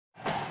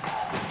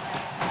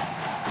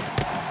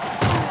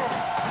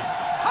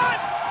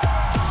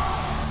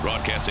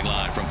Broadcasting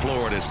live from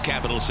Florida's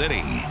capital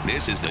city,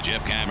 this is the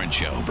Jeff Cameron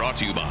Show, brought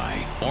to you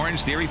by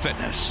Orange Theory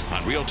Fitness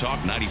on Real Talk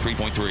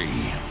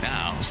 93.3.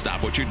 Now,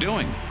 stop what you're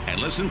doing and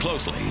listen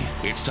closely.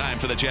 It's time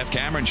for the Jeff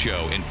Cameron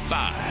Show in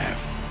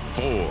 5,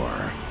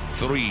 4,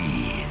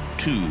 3,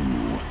 2,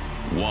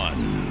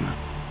 1.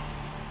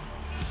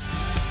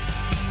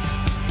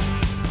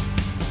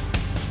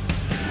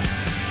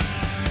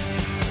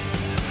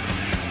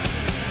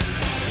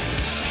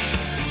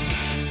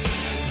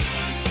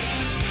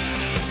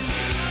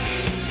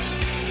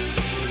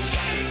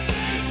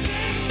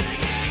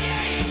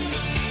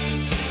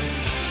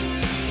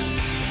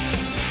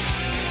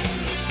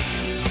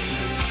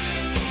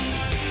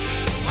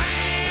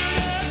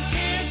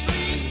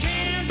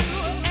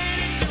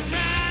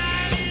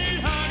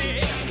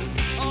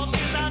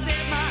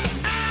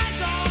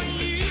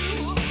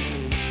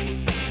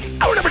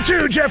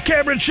 Jeff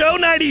Cameron Show,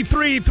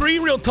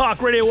 93.3 Real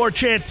Talk Radio, War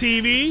Chant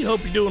TV.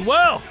 Hope you're doing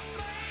well.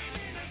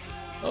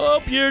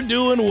 Hope you're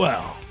doing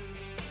well.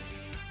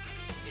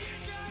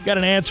 Got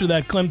an answer to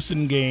that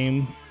Clemson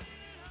game.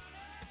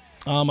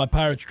 My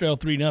Pirates trail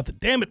 3-0.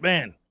 Damn it,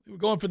 man. We were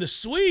going for the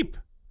sweep.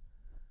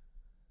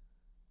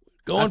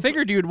 I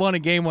figured you'd won a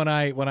game when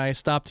I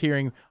stopped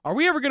hearing, are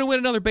we ever going to win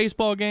another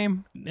baseball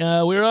game? We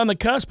were on the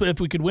cusp, but if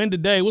we could win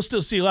today, we'll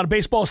still see a lot of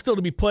baseball still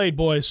to be played,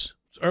 boys.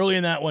 It's early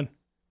in that one.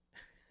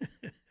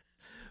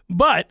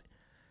 But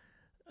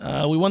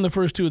we won the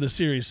first two of the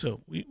series,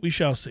 so we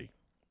shall see.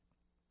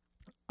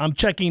 I'm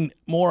checking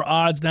more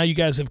odds now. You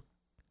guys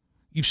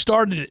you've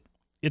started it.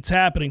 It's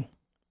happening.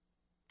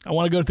 I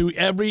want to go through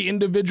every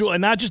individual,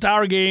 and not just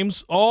our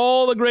games,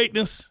 all the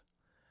greatness.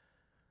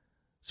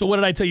 So what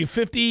did I tell you,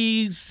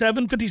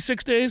 57,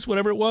 56 days,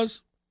 whatever it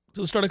was, to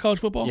the start of college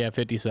football? Yeah,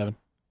 57.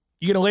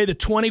 You going to lay the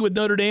 20 with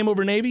Notre Dame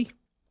over Navy?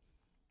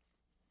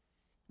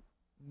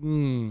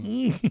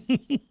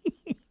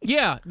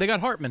 Yeah, they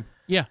got Hartman.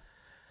 Yeah,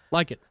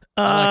 like it.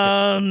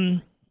 I like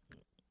it.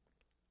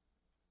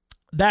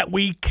 That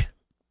week,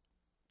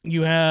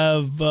 you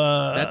have...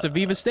 That's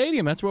Aviva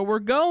Stadium. That's where we're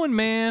going,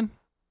 man.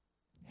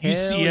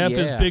 UCF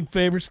is big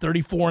favorites,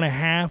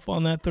 34.5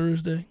 on that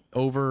Thursday.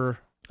 Over?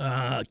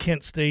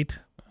 Kent State.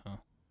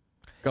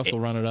 Gus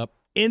will run it up.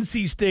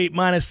 NC State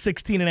minus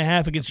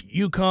 16.5 against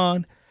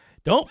UConn.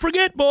 Don't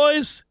forget,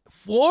 boys,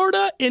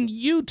 Florida and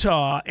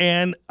Utah.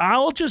 And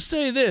I'll just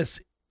say this.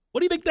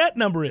 What do you think that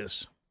number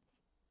is?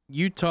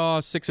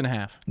 Utah,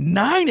 6.5.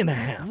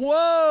 9.5.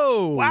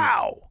 Whoa.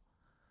 Wow.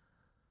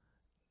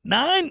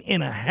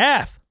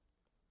 9.5.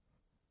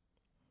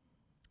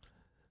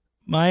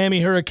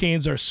 Miami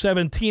Hurricanes are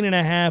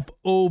 17.5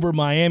 over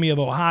Miami of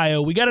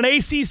Ohio. We got an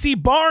ACC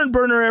barn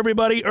burner,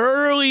 everybody,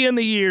 early in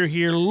the year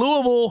here.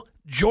 Louisville,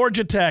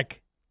 Georgia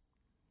Tech.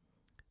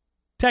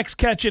 Tech's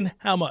catching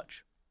how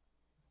much?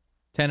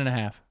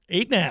 10.5.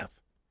 8.5.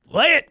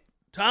 Lay it.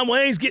 Tom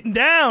Wayne's getting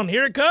down.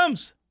 Here it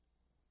comes.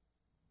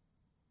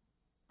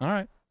 All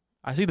right.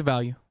 I see the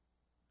value.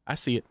 I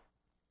see it.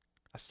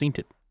 I seen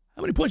it.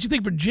 How many points do you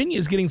think Virginia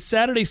is getting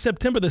Saturday,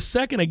 September the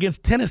 2nd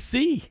against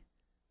Tennessee?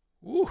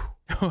 Ooh.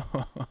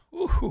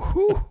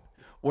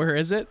 Where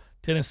is it?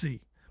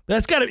 Tennessee.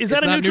 That's got to. Is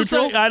that a neutral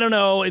site? I don't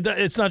know.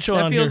 It's not showing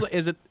on here.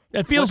 Is it?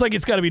 It feels like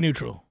it's got to be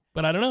neutral,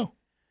 but I don't know.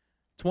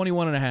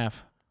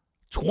 21.5.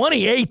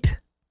 28.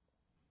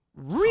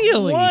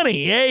 Really?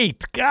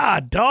 28.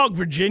 God, dog,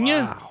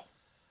 Virginia. Wow.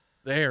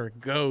 There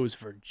goes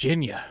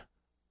Virginia.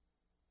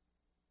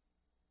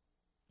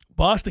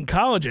 Boston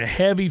College, a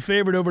heavy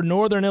favorite over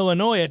Northern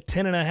Illinois at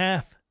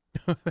 10.5.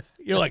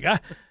 You're like,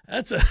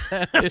 that's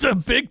a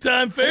big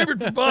time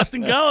favorite for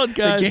Boston College,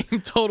 guys. The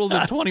game totals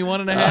at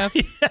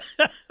 21.5.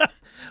 Yeah.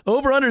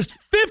 Over under is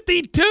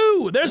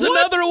 52. There's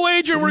another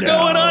wager we're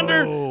going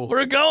under.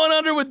 We're going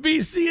under with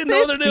BC and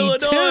 52. Northern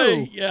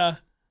Illinois. Yeah,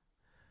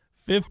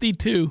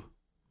 52.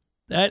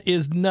 That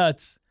is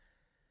nuts.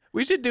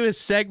 We should do a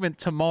segment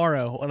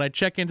tomorrow when I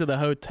check into the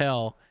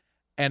hotel.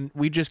 And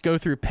we just go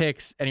through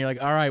picks, and you're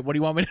like, all right, what do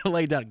you want me to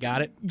lay down?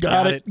 Got it.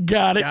 Got it.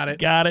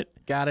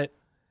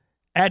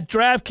 At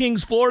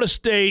DraftKings, Florida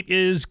State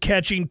is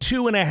catching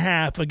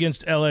 2.5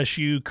 against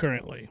LSU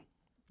currently.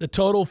 The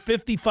total,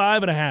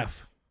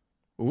 55.5.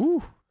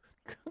 Ooh,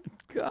 good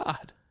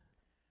God.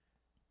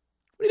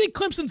 What do you think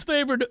Clemson's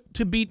favored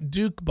to beat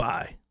Duke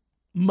by?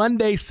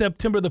 Monday,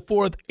 September the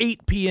 4th,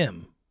 8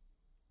 p.m.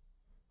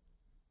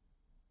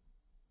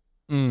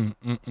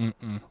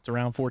 It's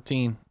around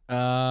 14.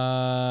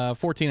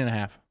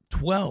 14.5.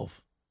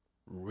 12.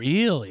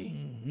 Really?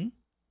 Mm-hmm.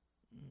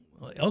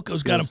 Well,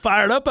 Elko's got him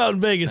fired up out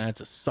in Vegas.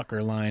 That's a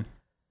sucker line.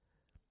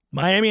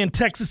 Miami and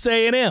Texas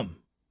A&M.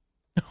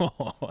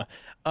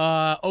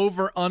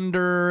 Over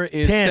under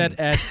is 10. set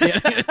at.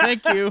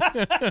 Thank you.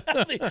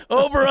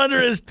 Over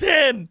under is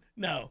 10.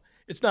 No,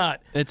 it's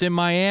not. It's in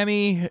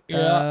Miami.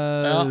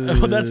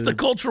 That's the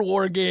culture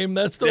war game.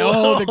 That's the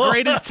the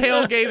greatest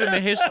tailgate in the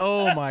history.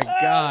 Oh my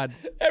God.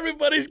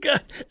 Everybody's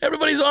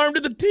armed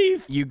to the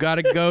teeth. You got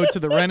to go to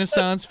the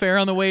Renaissance Fair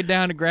on the way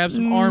down to grab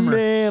some armor.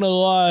 Man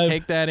alive.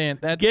 Take that in.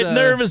 Get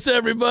nervous,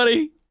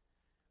 everybody.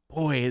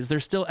 Boy, is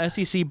there still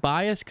SEC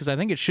bias? Because I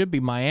think it should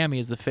be Miami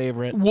as the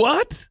favorite.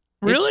 What?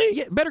 Really?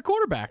 Yeah, better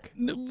quarterback.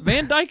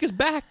 Van Dyke is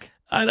back.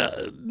 I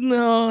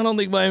don't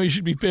think Miami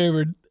should be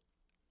favored.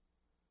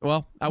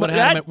 Well, I would have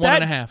had him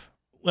at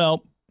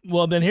 1.5.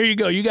 Well, then here you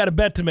go. You got a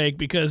bet to make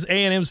because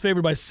A&M's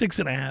favored by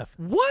 6.5.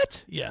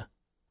 What? Yeah.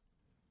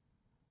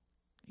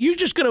 You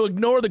just going to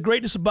ignore the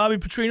greatness of Bobby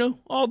Petrino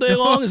all day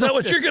long? Is that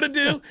what you're going to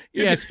do?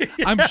 Yes.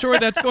 I'm sure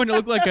that's going to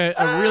look like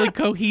a really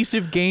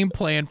cohesive game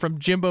plan from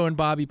Jimbo and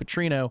Bobby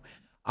Petrino.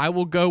 I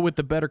will go with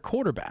the better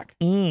quarterback.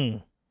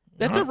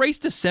 That's a race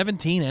to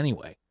 17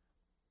 anyway.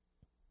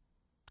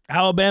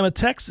 Alabama,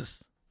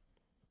 Texas.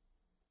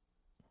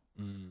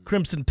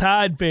 Crimson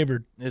Tide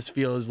favored. This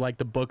feels like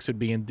the books would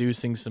be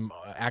inducing some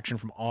action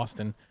from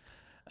Austin.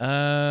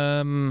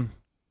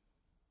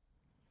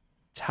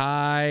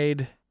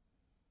 Tide.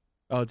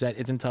 Oh, it's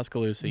in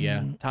Tuscaloosa.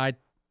 Yeah, Tide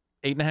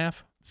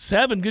 8.5.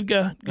 7. Good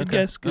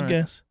guess. Good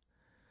guess.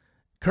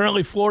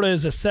 Currently, Florida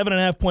is a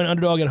 7.5-point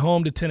underdog at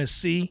home to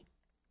Tennessee.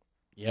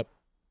 Yep.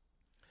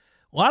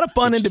 A lot of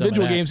fun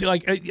individual games.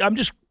 Like I'm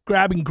just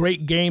grabbing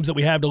great games that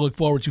we have to look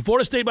forward to.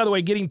 Florida State, by the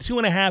way, getting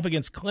 2.5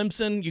 against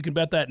Clemson. You can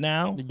bet that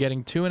now. You're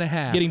getting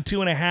 2.5. Getting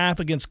 2.5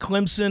 against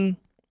Clemson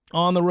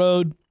on the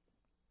road.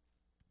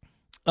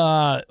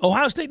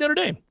 Ohio State, Notre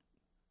Dame.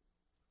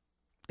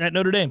 At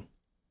Notre Dame.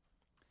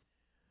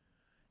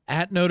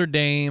 At Notre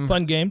Dame.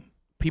 Fun game.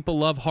 People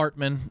love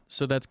Hartman,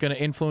 so that's going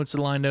to influence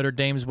the line Notre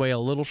Dame's way a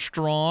little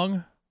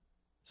strong.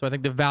 So I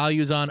think the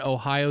value's on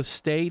Ohio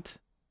State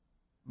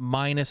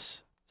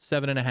minus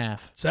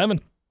 7.5. 7.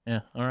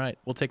 Yeah, all right.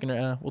 We'll take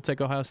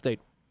Ohio State.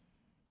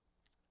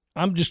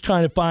 I'm just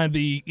trying to find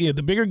the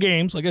bigger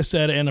games, like I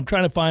said, and I'm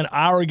trying to find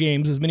our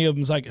games, as many of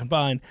them as I can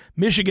find.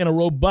 Michigan, a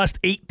robust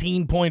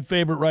 18-point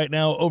favorite right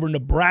now over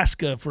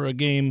Nebraska for a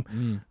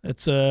game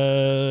that's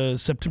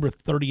September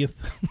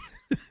 30th.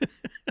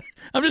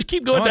 I'm just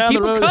keep going down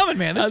the road. Keep them coming,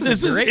 man.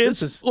 This is great.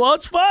 Well,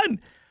 it's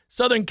fun.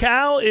 Southern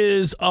Cal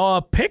is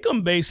pick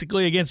 'em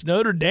basically against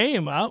Notre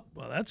Dame. Well,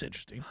 that's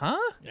interesting. Huh?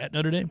 At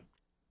Notre Dame.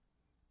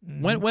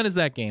 When is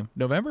that game?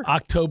 November?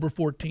 October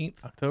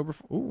 14th.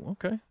 Ooh,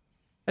 okay.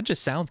 That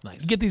just sounds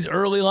nice. You get these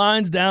early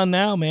lines down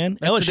now, man.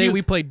 That's the day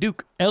we play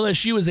Duke.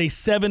 LSU is a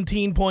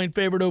 17-point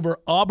favorite over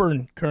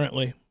Auburn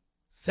currently.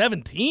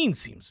 17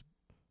 seems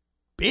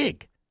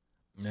big.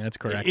 Yeah, that's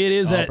correct. It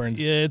is.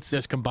 Auburn's it's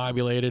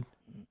discombobulated.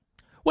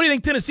 What do you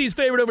think Tennessee's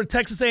favorite over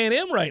Texas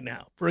A&M right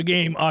now for a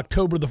game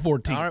October the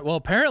 14th? All right. Well,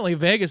 apparently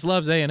Vegas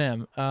loves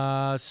A&M.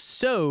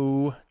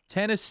 So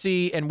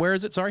Tennessee, and where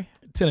is it? Sorry?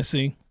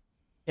 Tennessee.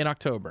 In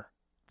October.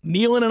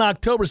 Neyland in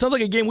October. Sounds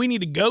like a game we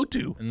need to go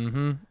to.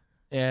 Mm-hmm.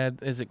 Yeah,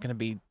 is it going to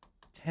be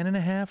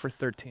 10.5 or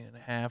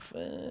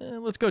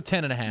 13.5? Let's go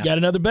 10.5. Got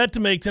another bet to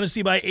make.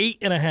 Tennessee by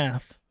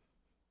 8.5.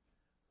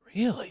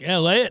 Really? Yeah,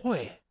 lay it.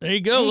 Boy, there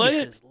you go. Vegas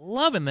Lay it. Is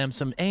loving them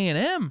some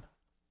A&M.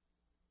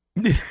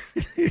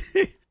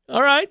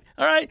 All right.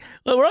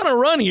 Well, we're on a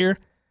run here.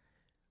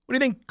 What do you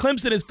think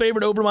Clemson is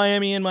favored over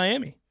Miami in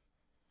Miami?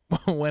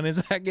 When is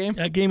that game?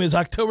 That game is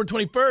October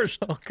 21st.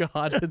 Oh,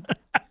 God.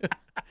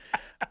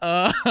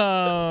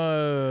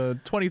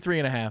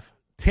 23.5.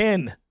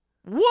 10.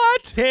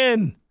 What?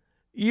 10.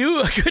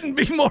 You couldn't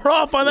be more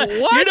off on that.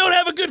 What? You don't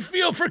have a good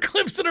feel for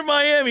Clemson or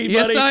Miami, buddy.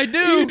 Yes, I do.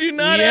 You do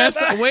not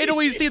have. Wait till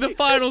we see the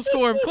final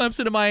score of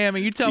Clemson and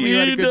Miami. You tell me you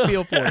had a good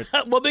feel for it.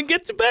 Well, then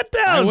get the bet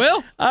down. I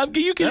will.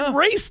 You can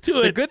race to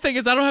it. The good thing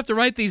is I don't have to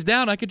write these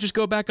down. I could just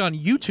go back on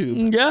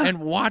YouTube and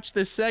watch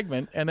this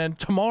segment, and then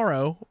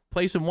tomorrow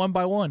place them one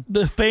by one.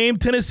 The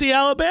famed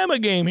Tennessee-Alabama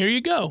game. Here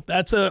you go.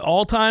 That's an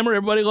all-timer.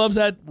 Everybody loves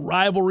that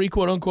rivalry,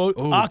 quote-unquote.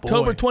 Oh,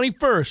 October boy.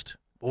 21st.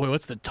 Boy,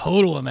 what's the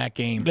total in that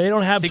game? They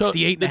don't have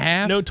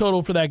 68.5. No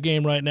total for that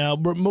game right now.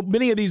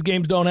 Many of these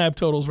games don't have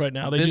totals right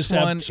now. They just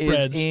have spreads. This one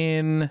is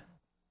in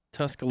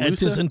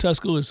Tuscaloosa. It's in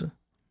Tuscaloosa.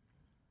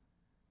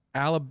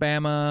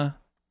 Alabama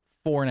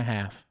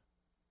 4.5.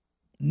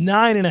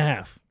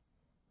 9.5.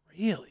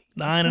 Really?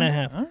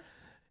 9.5. Huh?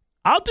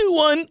 I'll do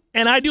one,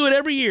 and I do it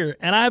every year,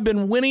 and I've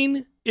been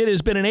winning. It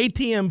has been an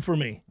ATM for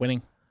me.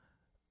 Winning.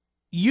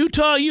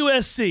 Utah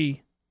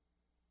USC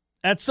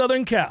at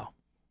Southern Cal.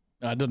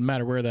 It doesn't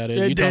matter where that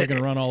is. Utah's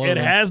going to run all over. It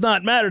has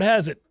not mattered,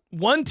 has it?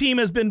 One team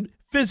has been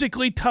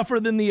physically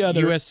tougher than the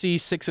other. USC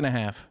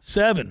 6.5.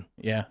 7.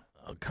 Yeah.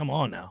 Oh, come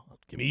on now.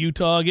 Give me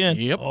Utah again.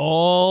 Yep.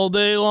 All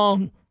day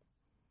long.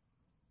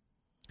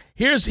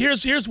 Here's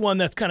one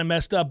that's kind of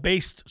messed up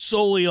based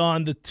solely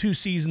on the 2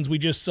 seasons we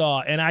just saw.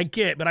 And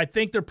but I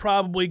think they're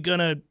probably going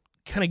to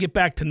kind of get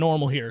back to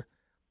normal here.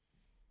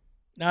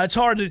 Now, it's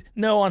hard to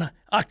know on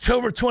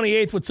October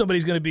 28th what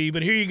somebody's going to be,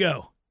 but here you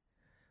go.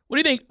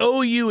 What do you think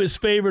OU is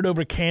favored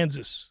over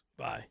Kansas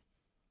by?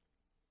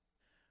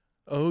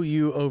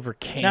 OU over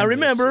Kansas. Now,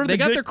 remember, they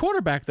got their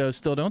quarterback, though,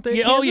 still, don't they?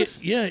 Yeah,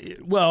 Kansas? Yeah.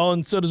 Well,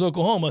 and so does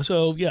Oklahoma.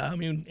 So, yeah, I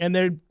mean, and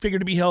they're figured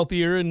to be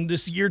healthier, and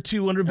this year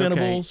 2 under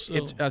Venables.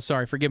 Okay. So. It's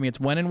sorry, forgive me. It's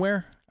when and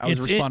where? I was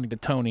responding to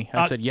Tony.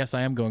 I said, yes,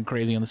 I am going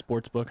crazy on the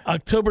sports book.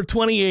 October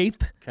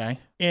 28th. Okay.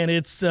 And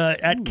it's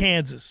at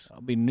Kansas.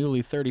 I'll be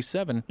newly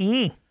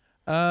 37.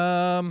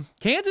 Mm.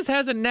 Kansas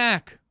has a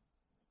knack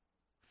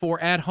for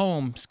at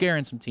home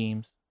scaring some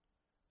teams.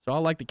 So I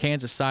like the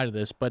Kansas side of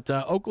this, but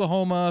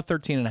Oklahoma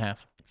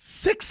 13.5.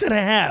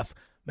 6.5.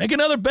 Make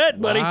another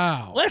bet, buddy.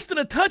 Wow. Less than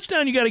a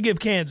touchdown you got to give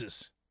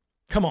Kansas.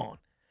 Come on.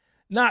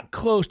 Not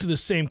close to the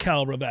same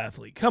caliber of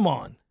athlete. Come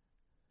on.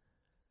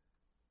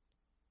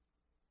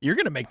 You're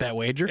going to make that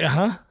wager.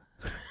 Uh-huh.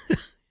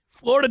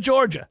 Florida,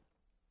 Georgia.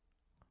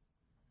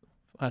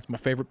 That's my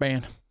favorite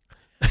band.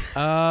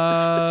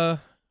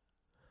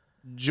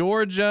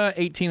 Georgia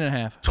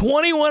 18.5.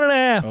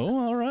 21.5.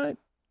 Oh, all right.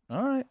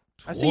 All right.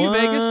 I see you,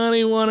 Vegas.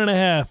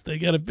 21.5. They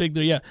got a big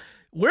there. Yeah.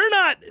 We're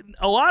not,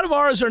 a lot of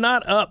ours are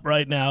not up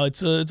right now.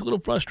 It's a little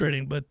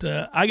frustrating, but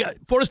I got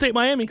Florida State,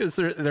 Miami. Because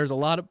there's a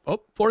lot of,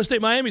 Florida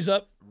State, Miami's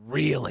up.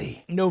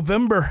 Really?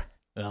 November.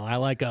 Well, I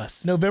like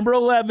us. November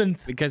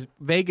 11th. Because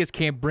Vegas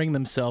can't bring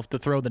themselves to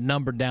throw the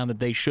number down that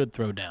they should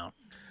throw down.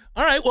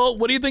 All right, well,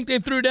 what do you think they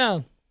threw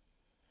down?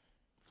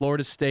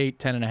 Florida State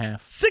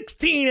 10.5.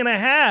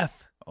 16.5.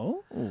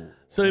 Oh.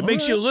 So it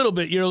makes you a little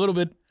bit, you're a little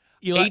bit.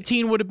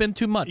 18 would have been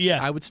too much.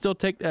 Yeah. I would still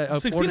take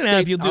 16.5, Florida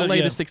State. you'll do I'll it, lay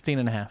yeah. the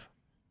 16.5.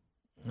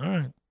 All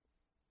right.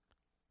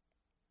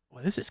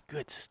 Well, this is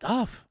good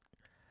stuff.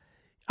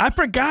 I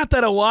forgot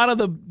that a lot of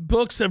the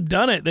books have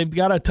done it. They've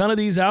got a ton of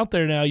these out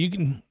there now. You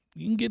can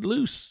get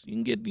loose.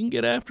 You can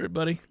get after it,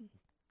 buddy.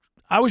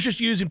 I was just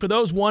using, for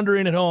those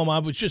wondering at home, I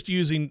was just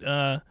using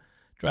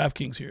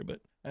DraftKings here, but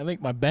I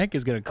think my bank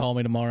is going to call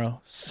me tomorrow.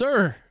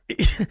 Sir.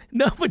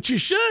 no, but you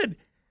should.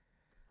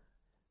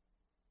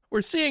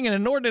 We're seeing an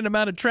inordinate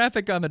amount of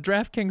traffic on the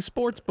DraftKings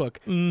Sportsbook.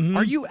 Mm-hmm.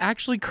 Are you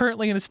actually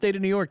currently in the state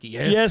of New York?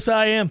 Yes. Yes,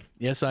 I am.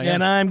 Yes, I am.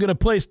 And I'm going to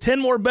place 10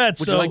 more bets.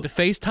 Would you like to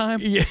FaceTime?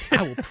 Yeah.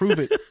 I will prove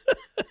it.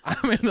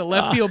 I'm in the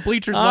left field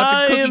bleachers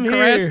watching Cookie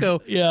Carrasco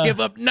give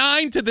up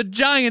 9 to the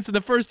Giants in the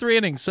first 3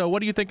 innings. So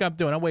what do you think I'm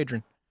doing? I'm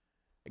wagering.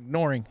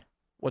 Ignoring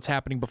what's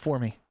happening before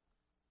me.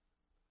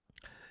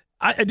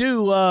 I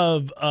do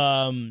love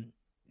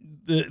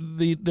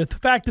the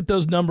fact that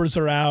those numbers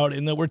are out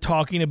and that we're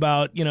talking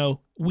about,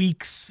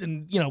 weeks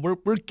and,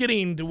 we're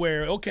getting to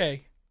where,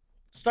 okay,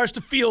 starts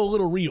to feel a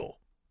little real.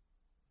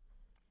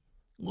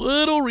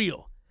 Little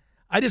real.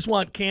 I just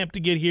want camp to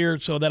get here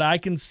so that I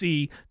can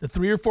see the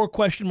 3 or 4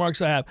 question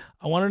marks I have.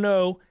 I want to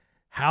know,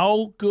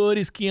 how good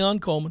is Keon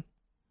Coleman?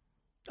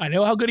 I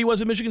know how good he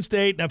was at Michigan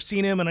State, and I've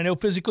seen him, and I know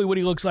physically what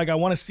he looks like. I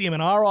want to see him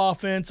in our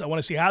offense. I want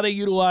to see how they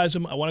utilize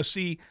him. I want to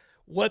see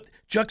what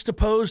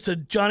juxtaposed to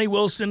Johnny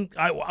Wilson,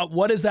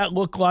 what does that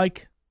look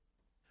like?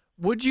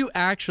 Would you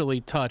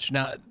actually touch,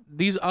 now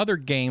these other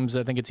games,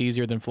 I think it's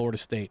easier than Florida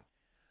State,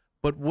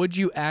 but would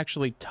you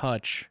actually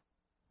touch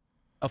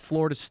a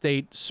Florida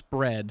State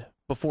spread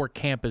before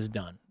camp is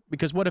done?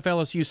 Because what if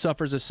LSU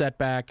suffers a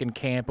setback in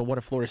camp, and what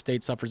if Florida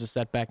State suffers a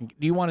setback?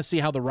 Do you want to see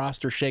how the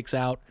roster shakes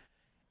out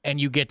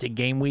and you get to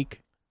game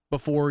week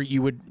before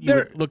you would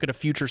look at a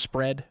future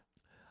spread?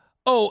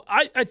 Oh,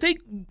 I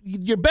think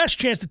your best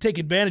chance to take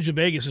advantage of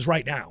Vegas is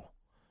right now.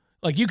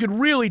 Like, you could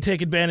really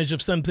take advantage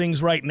of some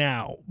things right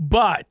now,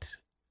 but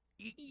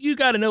you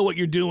got to know what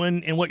you're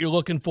doing and what you're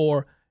looking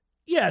for.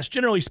 Yes,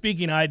 generally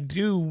speaking, I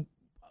do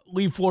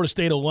leave Florida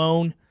State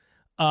alone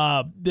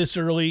this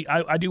early.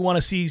 I do want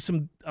to see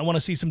some. I want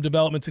to see some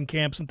developments in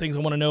camp, some things I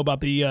want to know about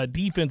the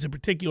defense in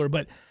particular.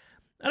 But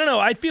I don't know.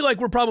 I feel like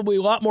we're probably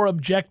a lot more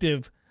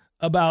objective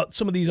about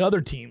some of these other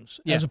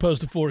teams as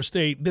opposed to Florida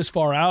State this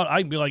far out.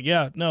 I'd be like,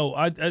 yeah, no,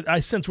 I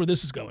sense where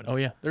this is going. Oh,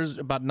 yeah. There's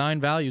about 9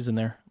 values in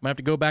there. Might have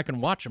to go back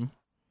and watch them,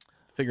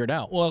 figure it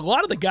out. Well, a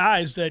lot of the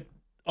guys that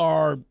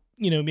are,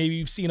 maybe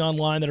you've seen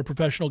online that are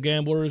professional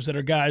gamblers, that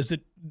are guys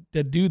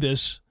that do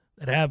this,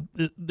 that have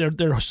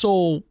their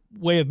sole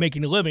way of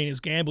making a living is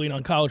gambling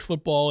on college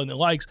football and the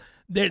likes,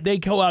 they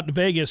go out to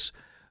Vegas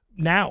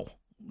now.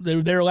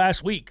 They're there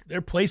last week.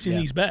 They're placing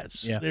these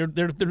bets. Yeah.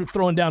 They're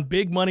throwing down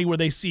big money where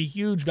they see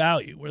huge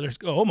value. Where they're,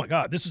 oh my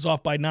God, this is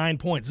off by 9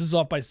 points. This is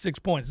off by 6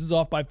 points. This is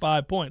off by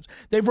 5 points.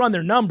 They've run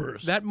their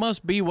numbers. That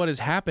must be what has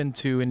happened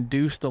to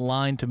induce the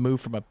line to move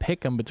from a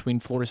pick'em between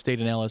Florida State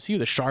and LSU.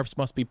 The Sharps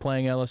must be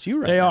playing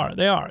LSU right now.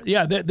 They are.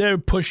 Yeah, they're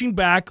pushing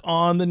back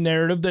on the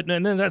narrative that,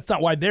 and that's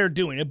not why they're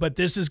doing it, but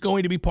this is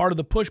going to be part of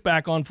the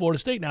pushback on Florida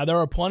State. Now, there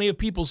are plenty of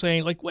people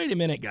saying, like, wait a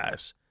minute,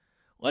 guys,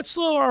 let's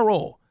slow our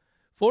roll.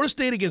 Florida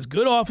State against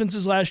good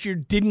offenses last year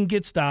didn't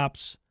get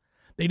stops.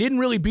 They didn't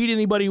really beat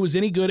anybody who was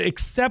any good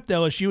except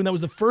LSU, and that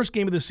was the first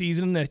game of the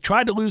season, and they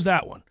tried to lose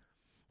that one.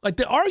 Like,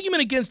 the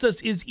argument against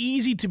us is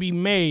easy to be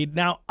made.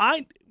 Now,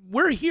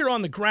 we're here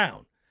on the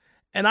ground,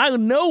 and I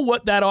know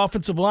what that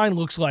offensive line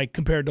looks like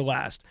compared to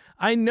last.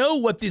 I know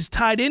what this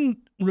tight end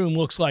room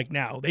looks like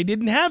now. They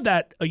didn't have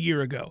that a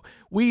year ago.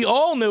 We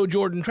all know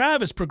Jordan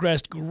Travis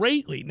progressed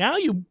greatly. Now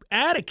you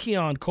add a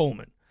Keon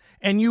Coleman,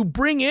 and you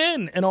bring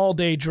in an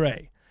all-day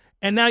Dre.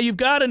 And now you've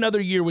got another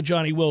year with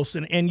Johnny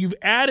Wilson, and you've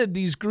added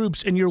these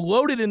groups, and you're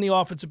loaded in the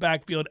offensive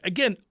backfield.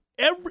 Again,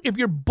 if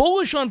you're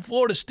bullish on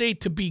Florida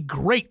State to be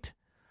great,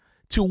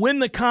 to win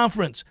the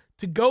conference,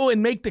 to go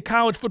and make the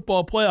college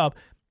football playoff,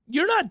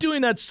 you're not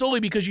doing that solely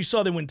because you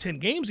saw them win 10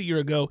 games a year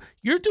ago.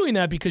 You're doing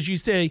that because you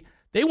say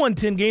they won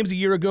 10 games a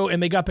year ago,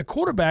 and they got the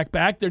quarterback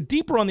back. They're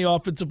deeper on the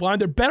offensive line.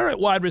 They're better at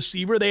wide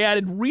receiver. They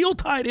added real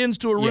tight ends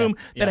to a room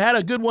that had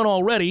a good one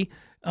already.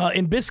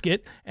 in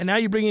Biscuit, and now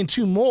you bring in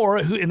 2 more,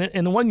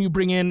 and the one you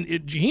bring in,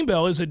 Jaheim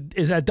Bell, is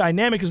as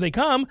dynamic as they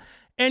come,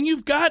 and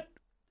you've got,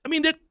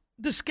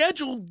 the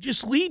schedule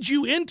just leads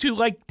you into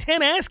like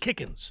 10 ass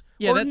kickings,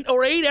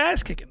 or 8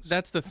 ass kickings.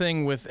 That's the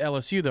thing with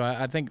LSU, though.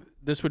 I think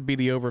this would be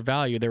the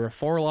overvalue. They were a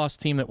 4-loss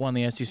team that won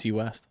the SEC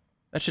West.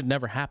 That should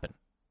never happen.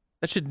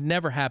 That should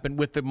never happen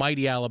with the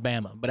mighty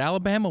Alabama. But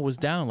Alabama was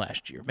down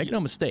last year. Make no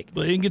mistake.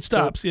 But he didn't get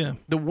stops, so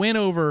the win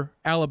over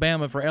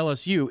Alabama for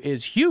LSU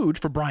is huge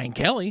for Brian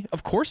Kelly.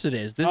 Of course it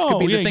is. This could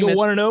be the thing. You go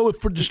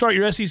 1-0 to start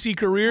your SEC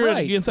career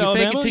against Alabama.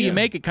 You fake it till you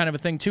make it, kind of a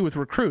thing, too, with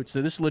recruits.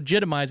 So this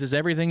legitimizes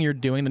everything you're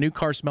doing. The new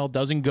car smell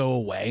doesn't go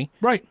away.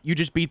 Right. You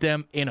just beat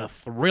them in a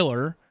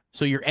thriller,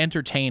 so you're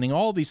entertaining,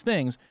 all these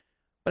things.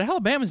 But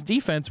Alabama's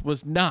defense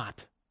was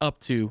not up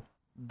to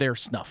their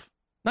snuff.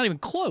 Not even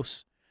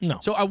close. No.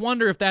 So I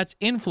wonder if that's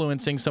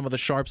influencing some of the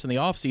sharps in the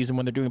offseason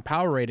when they're doing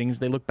power ratings.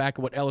 They look back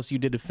at what LSU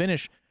did to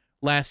finish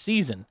last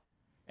season,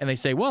 and they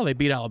say, well, they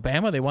beat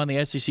Alabama. They won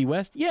the SEC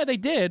West. Yeah, they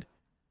did.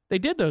 They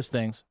did those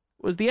things.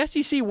 Was the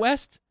SEC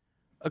West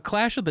a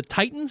clash of the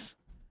Titans?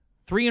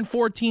 3 and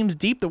 4 teams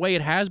deep the way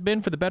it has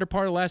been for the better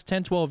part of the last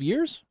 10, 12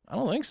 years? I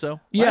don't think so.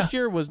 Yeah. Last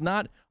year was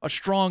not a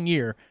strong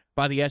year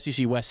by the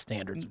SEC West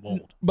standards of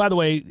old. By the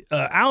way,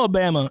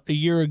 Alabama a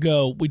year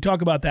ago, we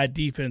talk about that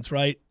defense,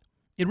 right?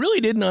 It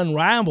really didn't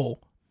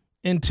unravel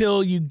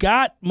until you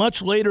got much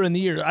later in the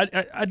year.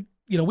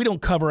 We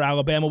don't cover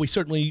Alabama. We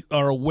certainly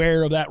are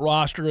aware of that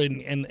roster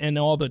and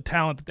all the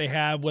talent that they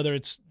have, whether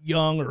it's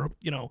Young or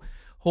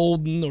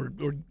Holden or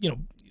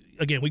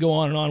again, we go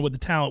on and on with the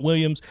talent,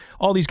 Williams,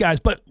 all these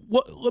guys. But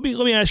let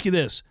me ask you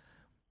this.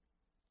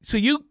 So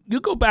you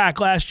go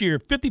back last year,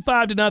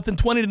 55-0,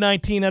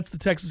 20-19. That's the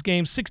Texas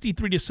game.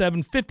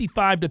 63-7,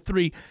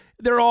 55-3.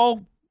 They're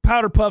all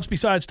powder puffs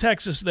besides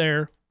Texas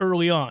there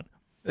early on.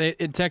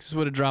 Texas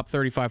would have dropped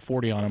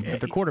 35-40 on them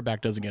if their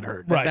quarterback doesn't get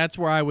hurt. Right. That's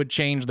where I would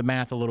change the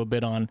math a little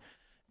bit on.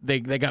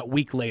 They got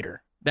weak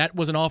later. That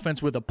was an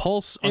offense with a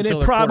pulse until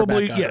their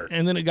quarterback got hurt.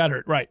 And then it got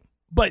hurt. Right.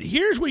 But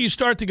here's where you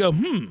start to go,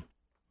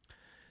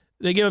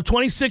 They gave up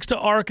 26 to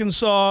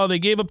Arkansas. They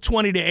gave up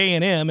 20 to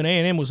A&M, and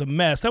A&M was a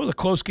mess. That was a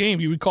close game.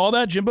 You recall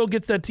that? Jimbo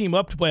gets that team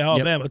up to play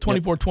Alabama.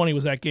 24-20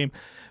 was that game.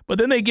 But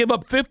then they give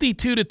up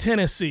 52 to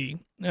Tennessee,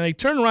 and they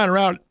turn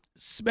around,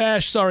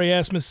 smash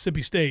sorry-ass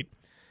Mississippi State.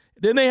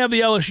 Then they have the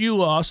LSU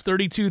loss,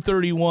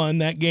 32-31.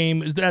 That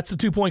game, that's the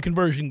 2-point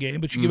conversion game,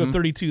 but you give up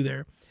 32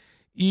 there.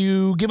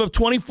 You give up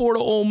 24 to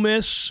Ole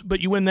Miss, but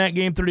you win that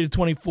game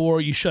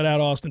 30-24. You shut out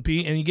Austin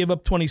Peay, and you give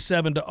up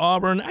 27 to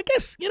Auburn. I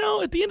guess,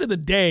 at the end of the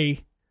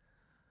day,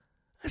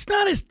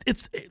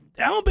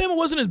 Alabama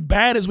wasn't as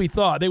bad as we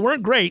thought. They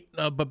weren't great.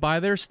 But by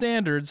their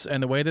standards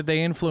and the way that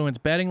they influence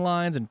betting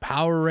lines and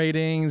power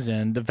ratings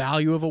and the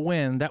value of a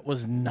win, that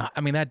was not –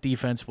 that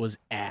defense was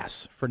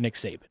ass for Nick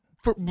Saban.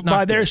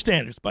 By their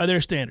standards.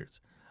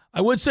 I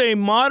would say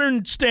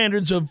modern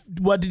standards of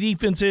what the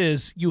defense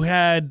is, you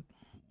had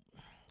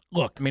 –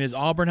 look. Does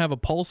Auburn have a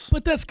pulse?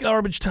 But that's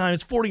garbage time.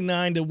 It's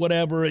 49 to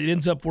whatever. It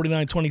ends up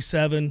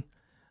 49-27.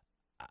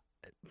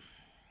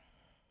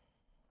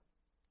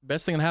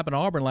 Best thing that happened to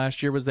Auburn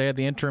last year was they had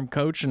the interim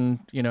coach,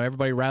 and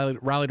everybody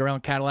rallied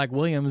around Cadillac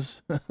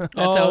Williams.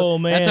 That's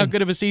how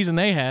good of a season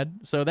they had.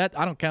 So that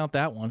I don't count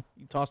that one.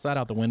 You toss that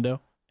out the window.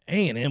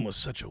 A&M was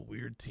such a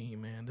weird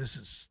team, man. This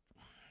is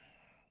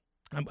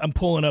I'm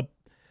pulling up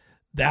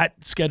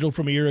that schedule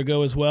from a year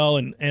ago as well,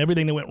 and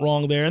everything that went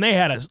wrong there. And they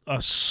had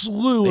a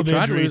slew of injuries. They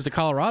tried to lose to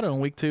Colorado in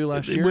week 2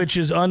 last year, which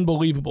is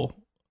unbelievable.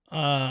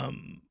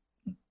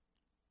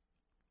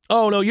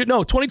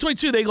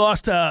 2022 they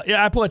lost to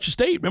Appalachia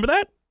State. Remember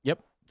that?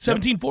 Yep.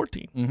 17-14.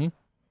 Mm-hmm.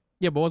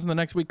 Yeah, but wasn't the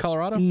next week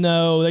Colorado?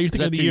 No, you're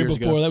thinking of the year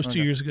before. Ago? That was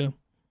 2 years ago.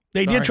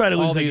 They did try to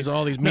lose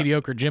all these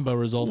mediocre Jimbo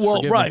results.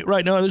 Well,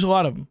 right. No, there's a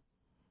lot of them.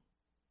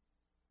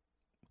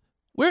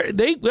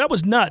 That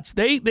was nuts.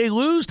 They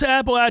lose to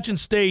Appalachian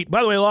State.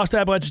 By the way, lost to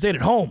Appalachian State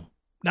at home,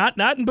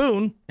 not in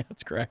Boone.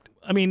 That's correct.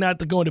 Not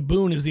that going to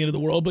Boone is the end of the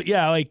world, but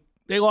yeah,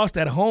 they lost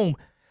at home.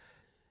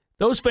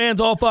 Those fans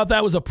all thought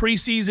that was a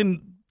preseason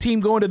team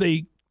going to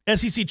the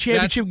SEC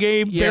championship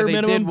game. Yeah, bare they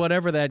minimum. did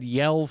whatever that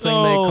yell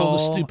thing they call.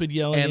 The stupid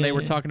yelling. And they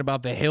were talking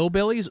about the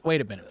hillbillies.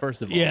 Wait a minute.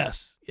 First of all.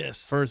 Yes.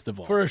 First of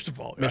all.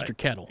 Right. Mr.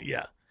 Kettle.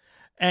 Yeah.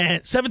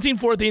 And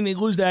 17-14, they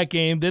lose that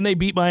game. Then they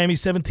beat Miami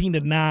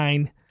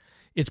 17-9.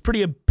 It's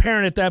pretty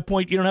apparent at that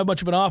point you don't have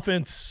much of an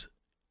offense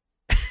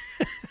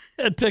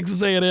at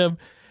Texas A&M.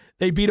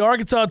 They beat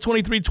Arkansas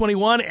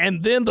 23-21,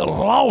 and then the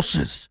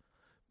losses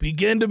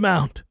begin to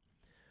mount.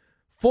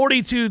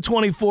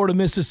 42-24 to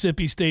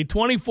Mississippi State,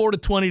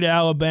 24-20 to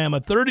Alabama,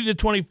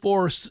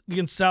 30-24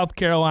 against South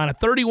Carolina,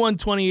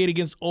 31-28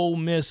 against Ole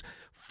Miss,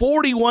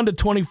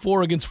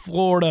 41-24 against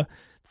Florida,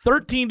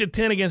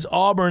 13-10 against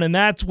Auburn, and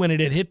that's when it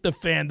had hit the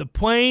fan. The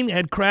plane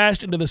had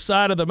crashed into the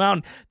side of the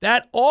mountain.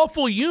 That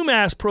awful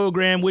UMass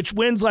program, which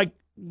wins like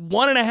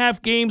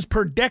 1.5 games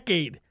per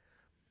decade,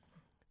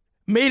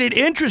 made it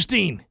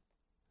interesting.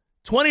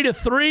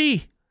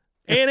 20-3.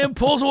 A&M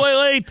pulls away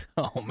late.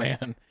 Oh,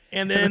 man.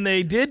 And then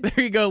they did.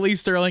 There you go, Lee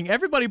Sterling.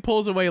 Everybody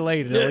pulls away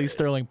late at a Lee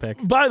Sterling pick.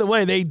 By the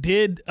way, they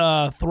did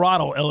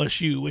throttle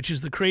LSU, which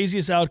is the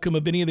craziest outcome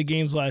of any of the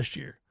games last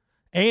year.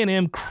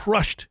 A&M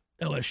crushed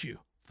LSU,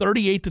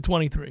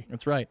 38-23.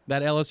 That's right.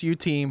 That LSU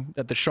team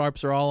that the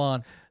Sharps are all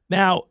on.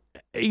 Now,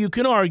 you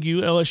can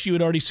argue LSU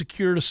had already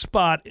secured a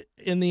spot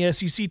in the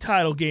SEC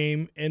title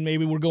game, and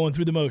maybe we're going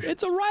through the motions.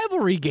 It's a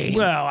rivalry game.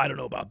 Well, I don't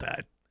know about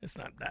that. It's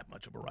not that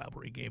much of a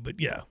rivalry game, but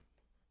yeah.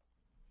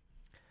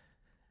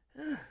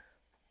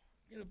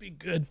 It'll be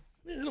good.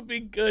 It'll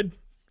be good.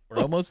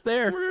 We're almost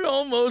there. We're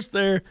almost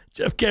there.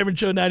 Jeff Cameron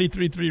Show,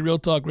 93.3 Real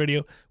Talk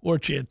Radio, or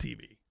Chant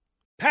TV.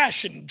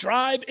 Passion,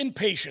 drive, and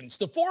patience.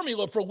 The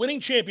formula for winning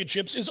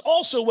championships is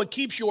also what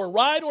keeps your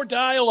ride or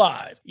die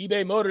alive.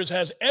 eBay Motors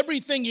has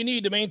everything you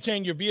need to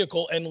maintain your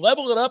vehicle and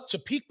level it up to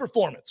peak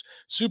performance.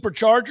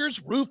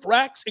 Superchargers, roof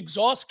racks,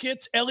 exhaust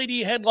kits,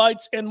 LED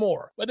headlights, and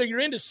more. Whether you're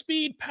into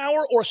speed,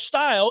 power, or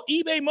style,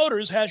 eBay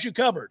Motors has you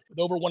covered. With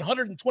over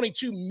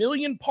 122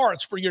 million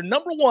parts for your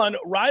number one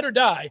ride or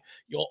die,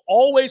 you'll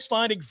always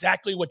find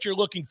exactly what you're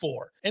looking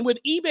for. And with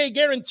eBay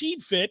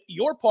Guaranteed Fit,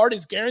 your part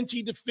is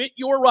guaranteed to fit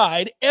your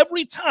ride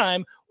every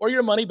time, or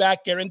your money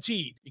back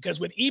guaranteed. Because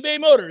with eBay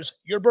Motors,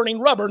 you're burning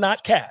rubber,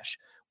 not cash.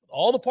 With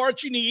all the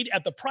parts you need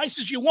at the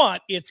prices you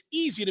want, it's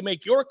easy to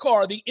make your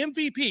car the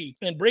MVP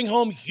and bring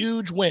home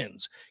huge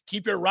wins.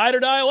 Keep your ride or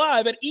die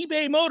alive at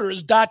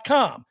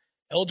ebaymotors.com.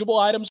 Eligible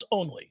items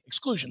only.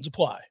 Exclusions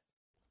apply.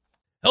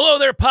 Hello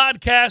there,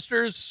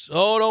 podcasters.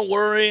 Oh, don't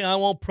worry. I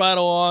won't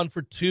prattle on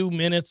for 2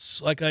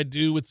 minutes like I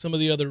do with some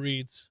of the other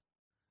reads.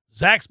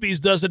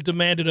 Zaxby's doesn't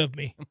demand it of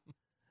me.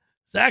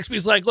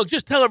 Zaxby's like, look,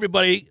 just tell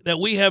everybody that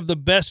we have the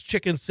best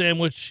chicken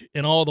sandwich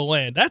in all the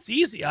land. That's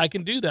easy. I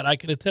can do that. I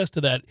can attest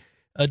to that.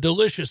 A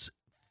delicious,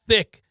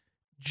 thick,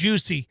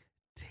 juicy,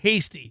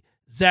 tasty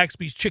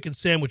Zaxby's chicken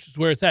sandwich is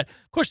where it's at.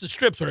 Of course, the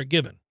strips are a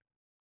given.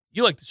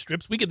 You like the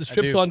strips. We get the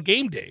strips on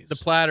game days. The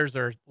platters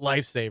are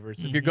lifesavers.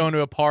 Mm-hmm. If you're going to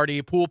a party,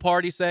 a pool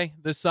party, say,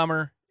 this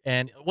summer,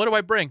 and what do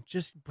I bring?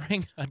 Just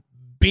bring a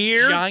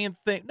beer, giant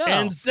thing. No.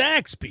 And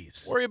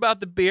Zaxby's. Worry about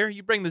the beer.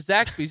 You bring the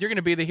Zaxby's, you're going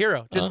to be the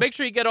hero. Just make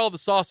sure you get all the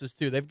sauces,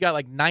 too. They've got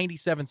like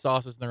 97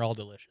 sauces, and they're all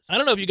delicious. I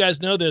don't know if you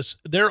guys know this.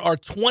 There are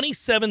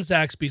 27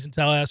 Zaxby's in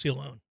Tallahassee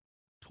alone.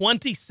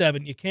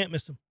 27. You can't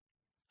miss them.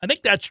 I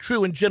think that's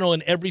true in general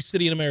in every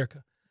city in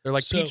America. They're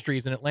like peach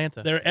trees in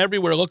Atlanta. They're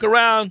everywhere. Look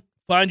around.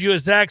 Find you a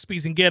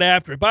Zaxby's and get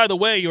after it. By the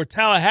way, your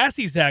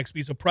Tallahassee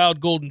Zaxby's a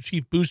proud Golden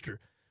Chief booster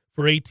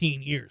for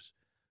 18 years.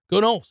 Go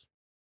Noles.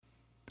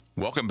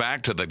 Welcome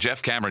back to the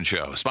Jeff Cameron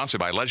Show, sponsored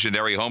by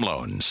Legendary Home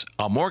Loans,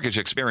 a mortgage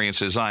experience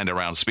designed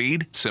around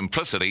speed,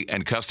 simplicity,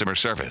 and customer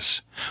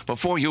service.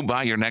 Before you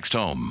buy your next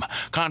home,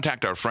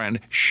 contact our friend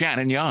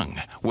Shannon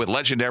Young with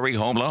Legendary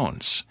Home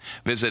Loans.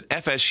 Visit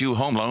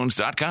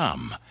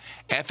fsuhomeloans.com.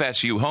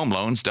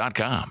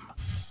 fsuhomeloans.com.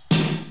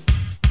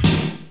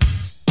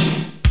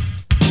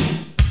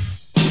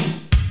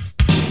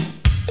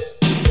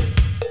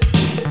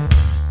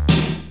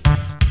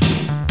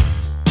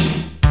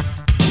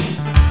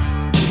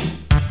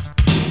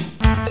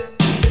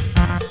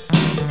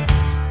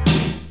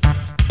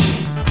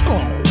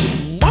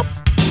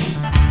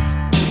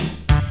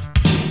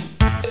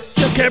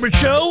 Cameron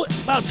Show.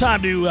 About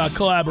time to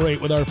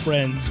collaborate with our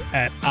friends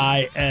at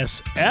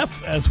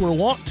ISF, as we're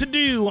wont to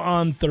do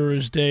on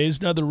Thursdays.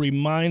 Another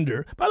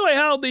reminder. By the way,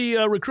 how'd the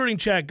recruiting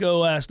chat go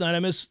last night? I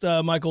missed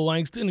Michael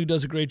Langston, who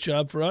does a great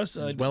job for us.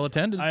 It was well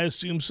attended. I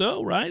assume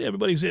so, right?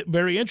 Everybody's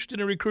very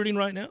interested in recruiting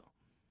right now.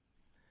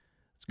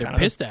 They're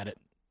pissed at it.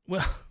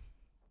 Well,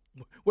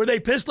 were they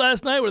pissed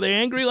last night? Were they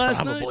angry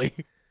last night? Probably.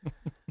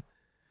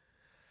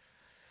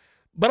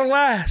 But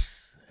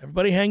alas,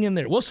 everybody hang in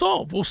there. We'll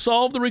solve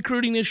the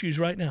recruiting issues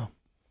right now.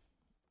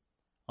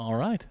 All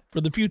right.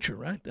 For the future,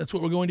 right? That's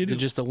what we're going to do. Is it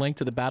just a link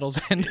to the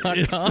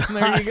battlesend.com?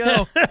 There you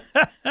go.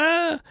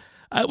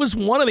 That was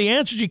one of the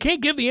answers. You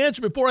can't give the answer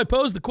before I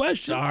pose the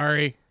question.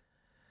 Sorry.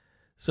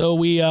 So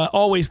we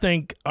always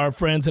thank our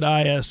friends at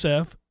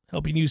ISF,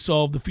 helping you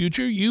solve the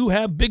future. You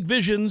have big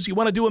visions. You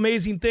want to do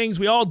amazing things.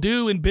 We all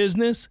do in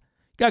business.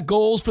 Got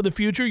goals for the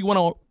future. You want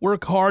to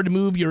work hard to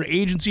move your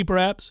agency,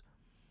 perhaps,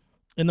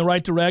 in the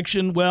right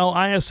direction. Well,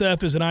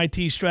 ISF is an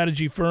IT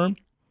strategy firm.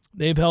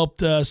 They've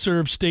helped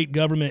serve state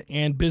government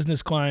and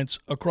business clients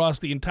across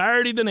the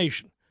entirety of the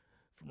nation,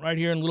 from right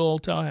here in little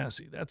old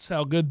Tallahassee. That's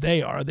how good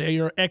they are.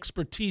 Their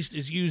expertise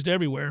is used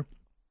everywhere.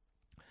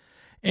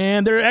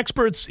 And they're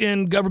experts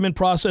in government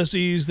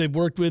processes. They've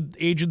worked with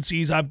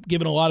agencies. I've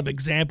given a lot of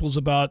examples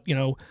about,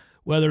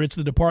 whether it's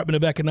the Department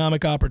of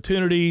Economic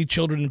Opportunity,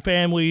 Children and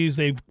Families.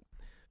 They've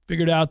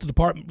figured out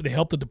they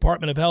help the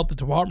Department of Health, the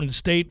Department of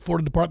State,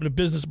 Florida Department of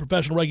Business and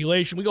Professional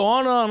Regulation. We go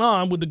on and on and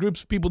on with the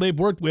groups of people they've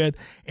worked with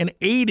and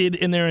aided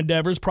in their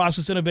endeavors,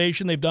 process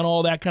innovation. They've done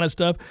all that kind of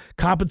stuff.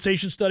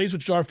 Compensation studies,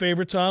 which is our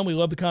favorite, Tom. We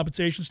love the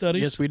compensation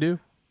studies. Yes, we do.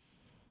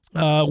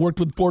 Worked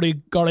with Florida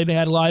Guardian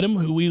ad litem,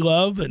 who we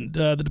love, and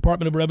the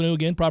Department of Revenue,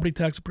 again, property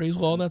tax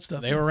appraisal, all that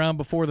stuff. They were around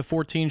before the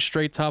 14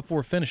 straight top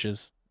 4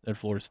 finishes at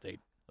Florida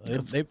State.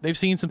 They've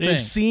seen some things.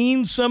 They've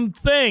seen some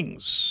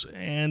things.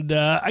 And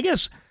I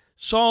guess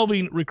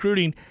solving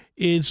recruiting,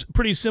 is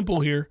pretty simple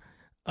here.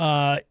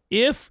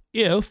 If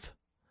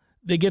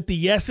they get the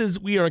yeses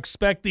we are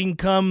expecting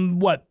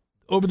come,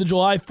 over the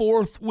July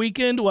 4th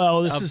weekend?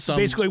 Well, this is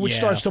basically which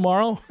starts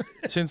tomorrow.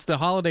 Since the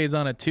holiday is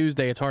on a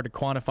Tuesday, it's hard to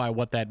quantify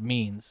what that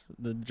means,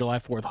 the July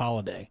 4th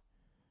holiday.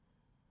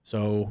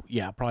 So,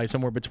 yeah, probably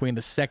somewhere between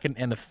the 2nd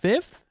and the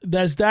 5th.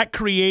 Does that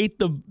create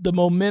the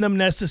momentum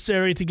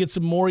necessary to get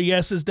some more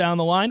yeses down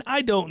the line?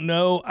 I don't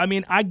know. I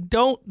mean,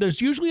 there's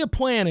usually a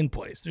plan in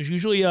place. There's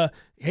usually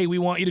hey, we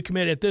want you to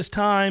commit at this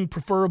time,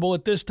 preferable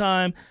at this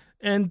time,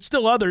 and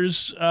still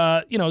others,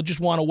 just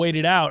want to wait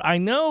it out. I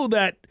know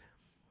that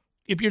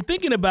if you're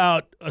thinking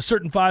about a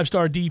certain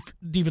 5-star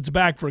defensive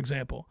back, for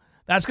example,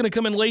 that's going to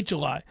come in late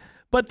July.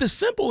 But the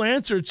simple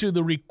answer to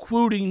the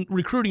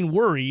recruiting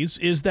worries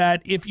is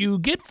that if you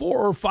get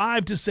 4 or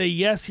 5 to say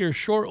yes here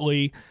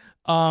shortly,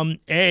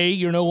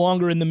 you're no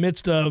longer in the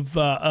midst of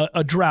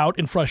a drought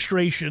and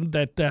frustration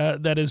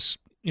that is,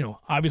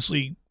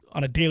 obviously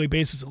on a daily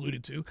basis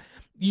alluded to.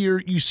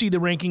 You see the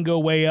ranking go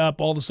way up.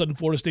 All of a sudden,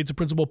 Florida State's a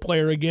principal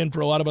player again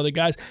for a lot of other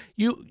guys.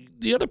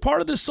 The other part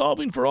of this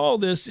solving for all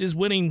this is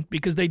winning,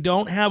 because they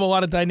don't have a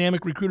lot of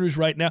dynamic recruiters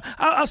right now.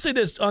 I'll say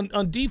this,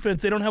 on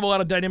defense, they don't have a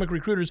lot of dynamic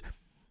recruiters,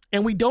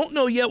 and we don't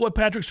know yet what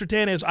Patrick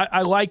Surtain is.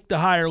 I like the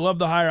hire, love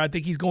the hire. I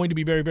think he's going to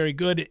be very, very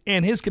good,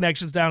 and his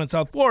connections down in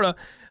South Florida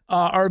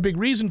are a big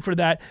reason for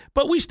that.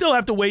 But we still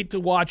have to wait to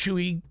watch who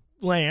he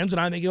lands,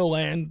 and I think he'll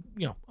land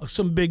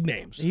some big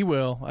names. He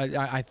will,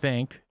 I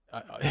think.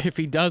 If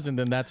he doesn't,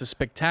 then that's a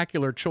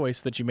spectacular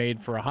choice that you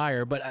made for a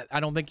hire. But I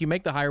don't think you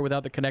make the hire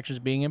without the connections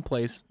being in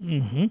place,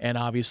 and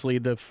obviously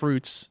the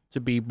fruits to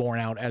be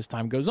borne out as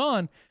time goes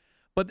on.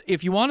 But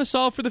if you want to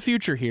solve for the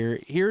future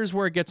here's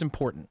where it gets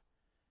important.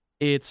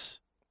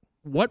 It's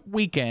what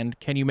weekend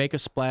can you make a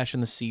splash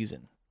in the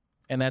season?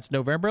 And that's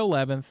November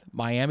 11th.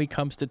 Miami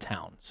comes to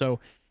town. So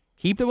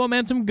keep the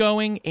momentum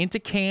going into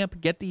camp.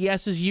 Get the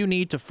yeses you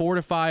need to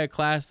fortify a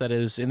class that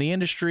is in the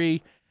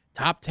industry,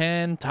 top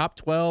 10, top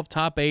 12,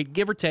 top 8,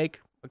 give or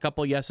take a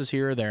couple of yeses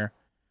here or there.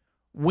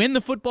 Win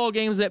the football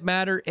games that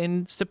matter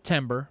in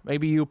September.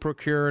 Maybe you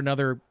procure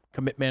another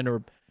commitment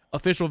or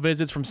official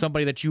visits from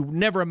somebody that you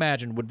never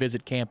imagined would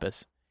visit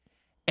campus.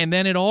 And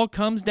then it all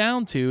comes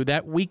down to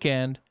that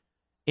weekend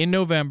in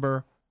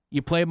November.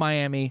 You play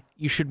Miami.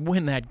 You should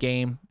win that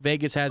game.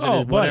 Vegas has it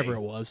as whatever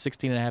it was,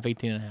 16.5,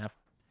 18.5.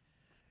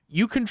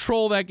 You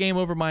control that game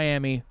over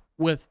Miami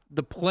with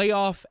the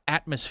playoff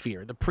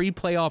atmosphere, the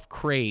pre-playoff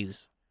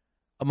craze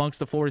amongst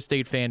the Florida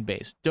State fan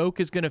base. Doak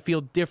is going to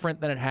feel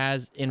different than it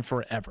has in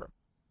forever.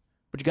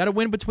 But you got to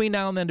win between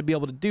now and then to be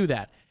able to do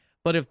that.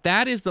 But if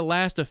that is the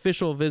last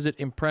official visit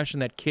impression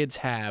that kids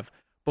have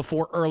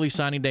before early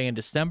signing day in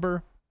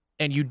December,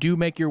 and you do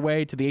make your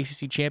way to the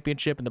ACC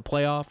championship and the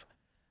playoff,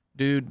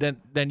 dude,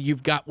 then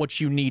you've got what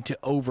you need to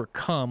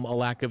overcome a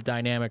lack of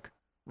dynamic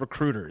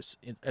recruiters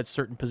at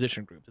certain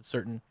position groups, at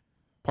certain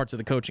parts of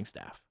the coaching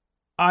staff.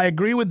 I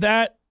agree with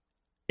that.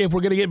 If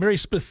we're going to get very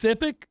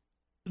specific,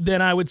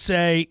 then I would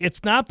say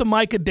it's not the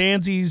Micah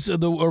Danzys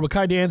or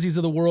Makai Danzys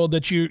of the world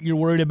that you're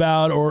worried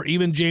about, or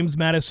even James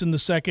Madison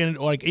II,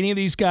 or like any of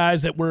these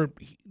guys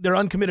they're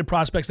uncommitted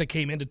prospects that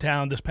came into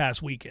town this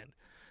past weekend,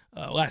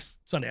 last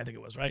Sunday I think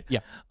it was, right?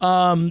 Yeah.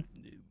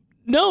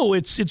 No,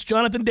 it's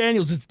Jonathan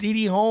Daniels, it's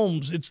D.D.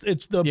 Holmes,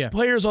 it's the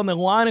players on the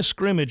line of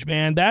scrimmage,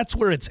 man. That's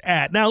where it's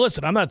at. Now,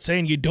 listen, I'm not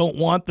saying you don't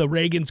want the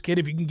Reagan's kid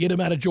if you can get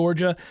him out of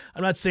Georgia.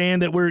 I'm not saying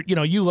that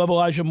you love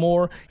Elijah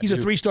Moore. He's a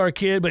 3-star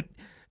kid, but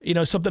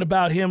something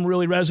about him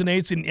really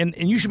resonates,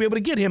 and you should be able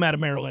to get him out of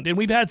Maryland. And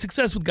we've had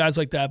success with guys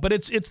like that. But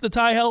it's the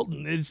Ty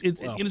Helton.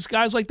 It's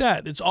guys like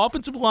that. It's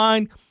offensive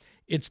line,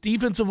 it's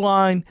defensive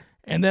line,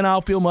 and then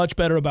I'll feel much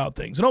better about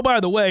things. And by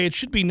the way, it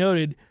should be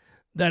noted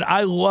that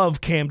I love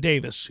Cam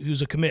Davis,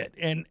 who's a commit.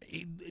 And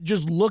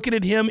just looking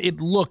at him,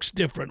 it looks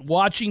different.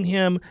 Watching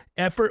him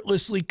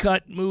effortlessly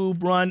cut,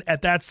 move, run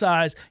at that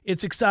size,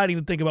 it's exciting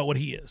to think about what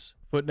he is.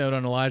 Footnote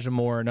on Elijah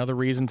Moore, another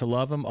reason to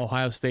love him,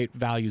 Ohio State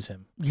values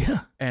him. Yeah.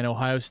 And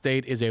Ohio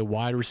State is a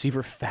wide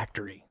receiver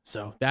factory.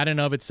 So that in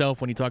of itself,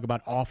 when you talk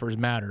about offers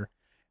matter,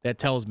 that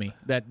tells me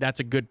that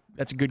that's a good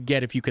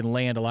get if you can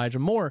land Elijah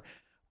Moore.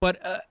 But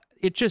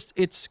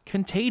it's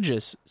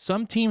contagious.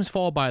 Some teams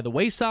fall by the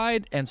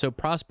wayside, and so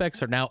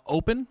prospects are now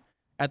open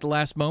at the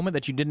last moment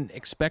that you didn't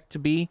expect to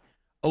be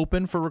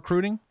open for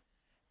recruiting.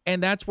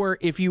 And that's where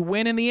if you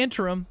win in the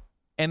interim,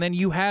 and then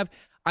you have –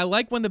 I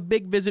like when the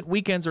big visit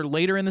weekends are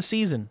later in the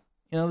season.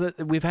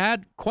 We've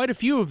had quite a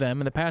few of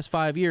them in the past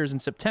 5 years in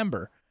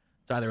September.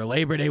 It's either a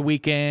Labor Day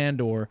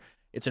weekend or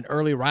it's an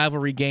early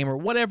rivalry game or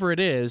whatever it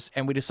is,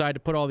 and we decide to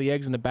put all the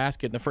eggs in the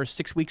basket in the first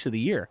 6 weeks of the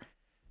year.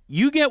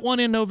 You get one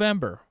in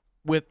November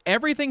with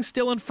everything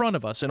still in front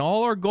of us and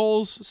all our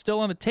goals still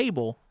on the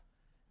table,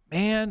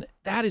 man,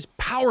 that is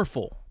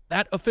powerful.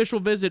 That official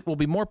visit will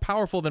be more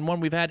powerful than one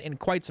we've had in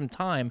quite some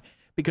time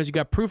because you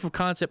got proof of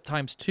concept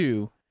times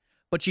 2.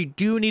 But you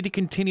do need to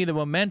continue the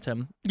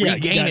momentum,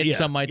 regain it,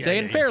 some might say,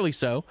 and fairly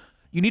so.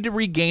 You need to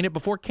regain it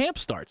before camp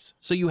starts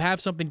so you have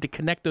something to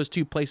connect those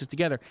two places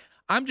together.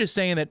 I'm just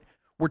saying that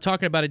we're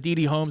talking about a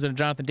D.D. Holmes and a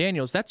Jonathan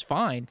Daniels. That's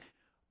fine.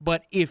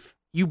 But if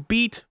you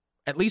beat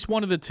at least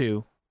one of the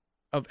two,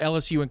 of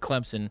LSU and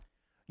Clemson,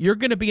 you're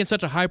going to be in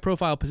such a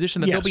high-profile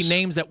position that there'll be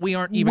names that we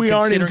aren't even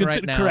considering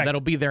right now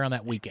that'll be there on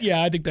that weekend.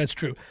 Yeah, I think that's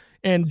true.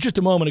 And just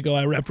a moment ago,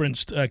 I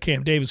referenced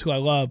Cam Davis, who I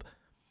love,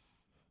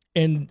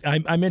 and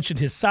I mentioned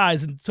his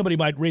size, and somebody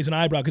might raise an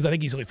eyebrow because I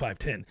think he's only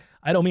 5'10".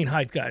 I don't mean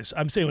height, guys.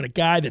 I'm saying when a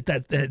guy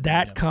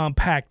that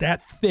compact,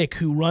 that thick,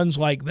 who runs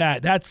like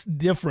that, that's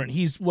different.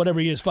 He's whatever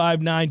he is,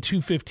 5'9",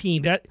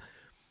 215.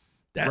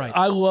 Right.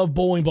 I love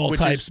bowling ball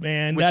types,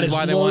 man. Which is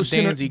why they want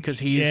Danzy, because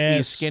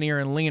he's skinnier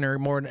and leaner,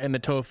 more in the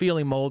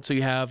Toafili mold, so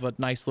you have a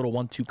nice little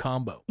 1-2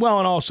 combo. Well,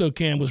 and also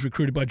Cam was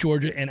recruited by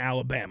Georgia and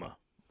Alabama.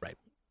 Right.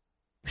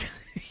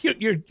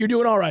 you're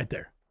doing all right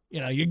there.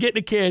 You're getting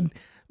a kid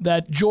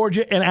that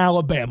Georgia and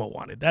Alabama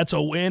wanted. That's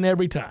a win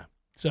every time.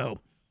 So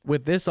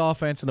with this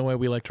offense and the way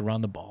we like to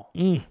run the ball.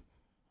 He's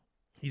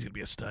going to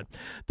be a stud.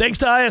 Thanks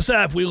to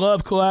ISF. We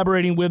love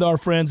collaborating with our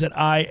friends at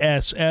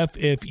ISF.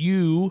 If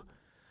you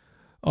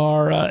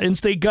are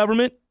in-state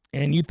government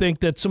and you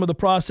think that some of the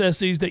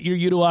processes that you're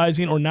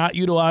utilizing or not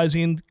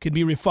utilizing can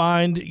be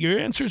refined, your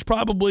answer is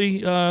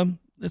probably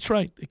that's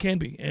right. It can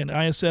be. And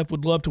ISF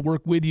would love to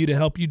work with you to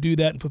help you do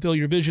that and fulfill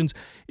your visions.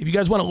 If you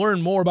guys want to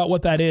learn more about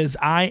what that is,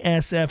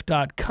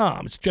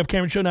 ISF.com. It's Jeff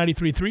Cameron Show,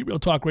 93.3 Real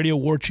Talk Radio,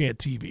 War Chant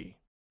TV.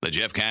 The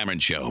Jeff Cameron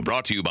Show,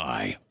 brought to you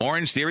by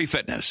Orange Theory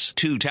Fitness.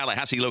 2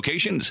 Tallahassee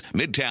locations,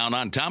 Midtown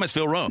on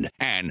Thomasville Road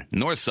and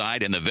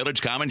Northside in the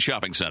Village Common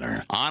Shopping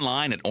Center.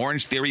 Online at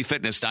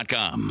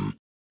orangetheoryfitness.com.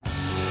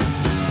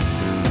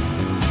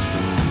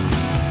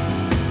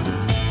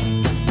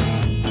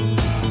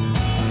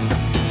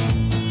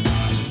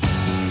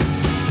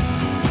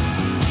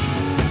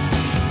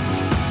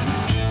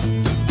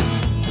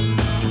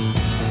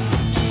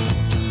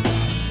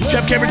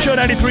 Jeff Cameron Show,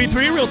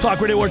 93.3 Real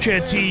Talk Radio, War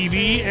Chant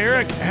TV.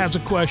 Eric has a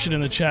question in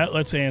the chat.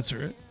 Let's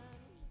answer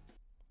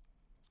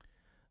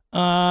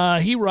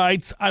it. He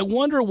writes, I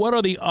wonder what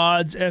are the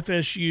odds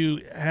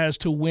FSU has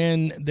to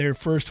win their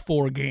first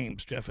 4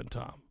 games, Jeff and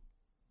Tom?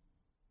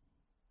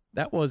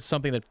 That was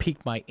something that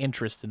piqued my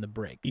interest in the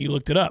break. You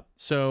looked it up.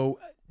 So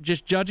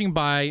just judging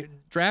by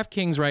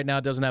DraftKings right now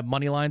doesn't have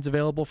money lines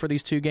available for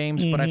these 2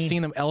 games, but I've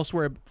seen them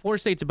elsewhere. Florida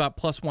State's about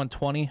plus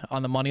 120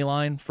 on the money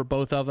line for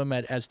both of them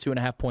as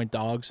 2.5-point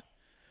dogs.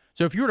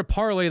 So if you were to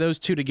parlay those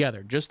 2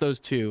 together, just those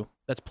 2,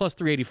 that's plus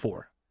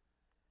 384.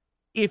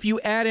 If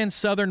you add in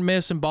Southern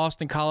Miss and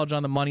Boston College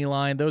on the money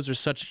line, those are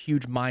such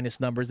huge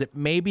minus numbers that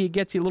maybe it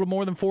gets you a little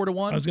more than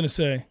 4-1. I was going to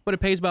say. But it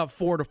pays about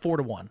 4 to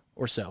 4-1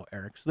 or so,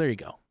 Eric. So there you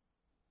go.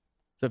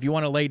 So if you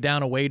want to lay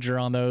down a wager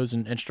on those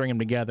and string them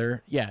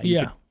together, you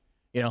could,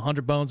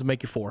 100 bones will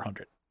make you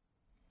 400.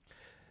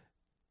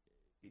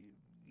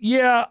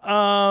 Yeah.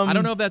 I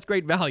don't know if that's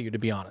great value, to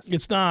be honest.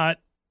 It's not.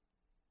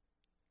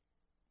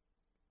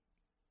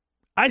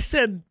 I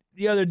said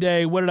the other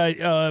day, what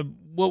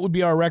would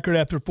be our record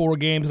after 4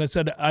 games? And I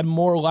said I'm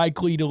more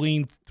likely to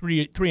lean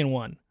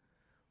 3-1.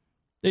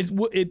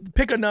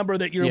 Pick a number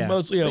that you're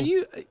mostly.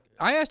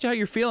 I asked you how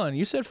you're feeling.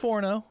 You said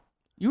 4-0.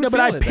 No, but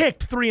I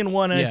picked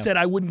 3-1, and I said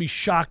I wouldn't be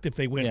shocked if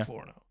they win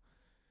 4-0.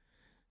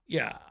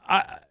 Yeah,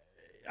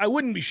 I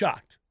wouldn't be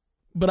shocked,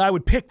 but I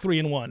would pick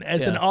 3-1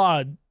 as an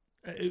odd.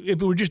 If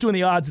we were just doing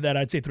the odds of that,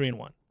 I'd say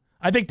 3-1.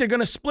 I think they're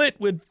going to split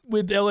with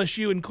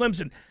LSU and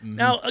Clemson. Mm-hmm.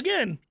 Now,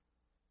 again,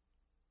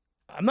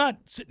 I'm not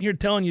sitting here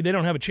telling you they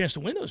don't have a chance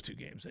to win those 2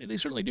 games. They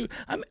certainly do.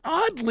 I'm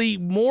oddly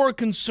more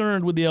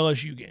concerned with the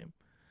LSU game.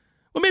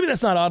 Well, maybe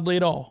that's not oddly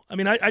at all. I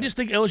mean, I just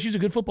think LSU's a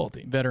good football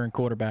team. Veteran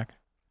quarterback.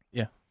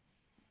 Yeah.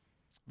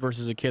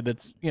 Versus a kid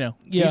that's,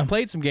 he's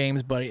played some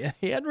games, but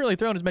he hadn't really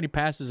thrown as many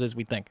passes as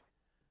we think.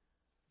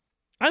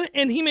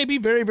 And he may be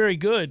very, very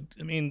good.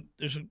 I mean,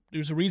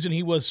 there's a reason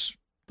he was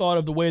thought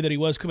of the way that he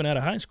was coming out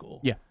of high school.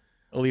 Yeah.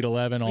 Elite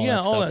 11, all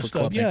that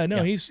stuff. Yeah,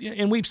 no,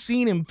 and we've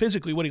seen him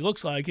physically, what he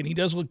looks like, and he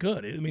does look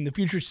good. I mean, the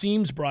future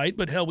seems bright,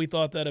 but hell, we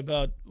thought that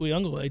about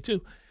Uyunglele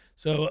too.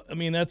 So, I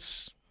mean,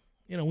 that's,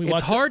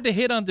 it's hard to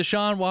hit on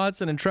Deshaun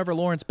Watson and Trevor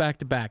Lawrence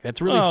back-to-back.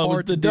 That's really hard to do. It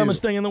was the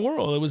dumbest thing in the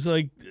world. It was,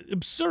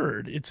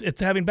 absurd. It's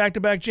having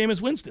back-to-back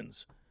Jameis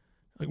Winstons.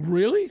 Like,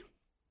 really?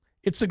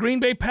 It's the Green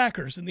Bay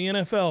Packers in the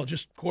NFL,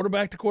 just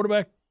quarterback to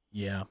quarterback.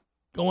 Yeah.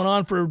 Going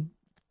on for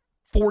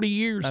 40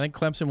 years. I think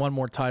Clemson won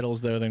more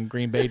titles, though, than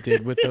Green Bay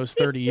did with those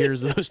 30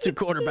 years of those 2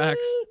 quarterbacks.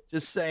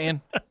 Just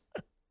saying.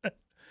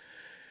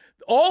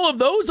 All of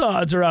those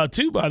odds are out,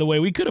 too, by the way.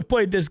 We could have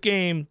played this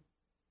game.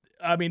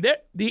 I mean,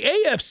 the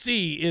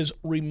AFC is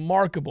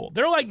remarkable.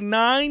 There are like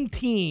 9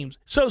 teams.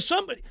 So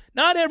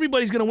not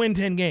everybody's going to win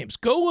 10 games.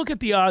 Go look at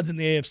the odds in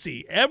the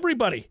AFC.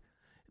 Everybody.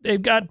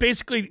 They've got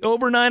basically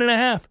over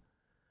 9.5.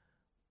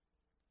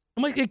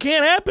 I'm like, it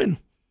can't happen.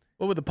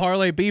 What would the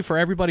parlay be for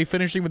everybody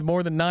finishing with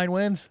more than 9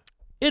 wins?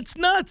 It's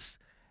nuts.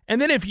 And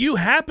then if you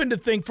happen to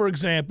think, for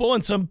example,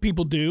 and some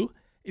people do,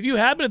 if you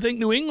happen to think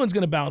New England's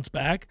going to bounce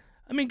back,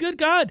 I mean, good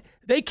God,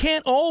 they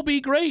can't all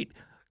be great.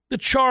 The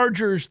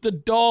Chargers, the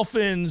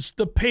Dolphins,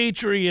 the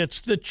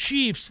Patriots, the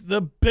Chiefs,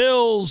 the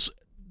Bills,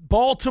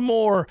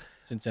 Baltimore,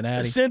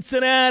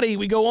 Cincinnati.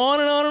 We go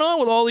on and on and on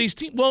with all these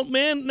teams. Well,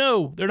 man,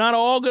 no, they're not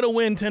all going to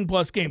win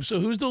 10-plus games.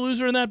 So who's the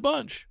loser in that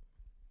bunch?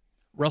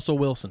 Russell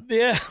Wilson.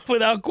 Yeah,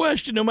 without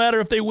question. No matter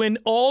if they win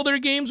all their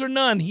games or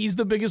none, he's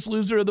the biggest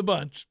loser of the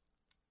bunch.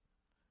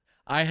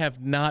 I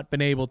have not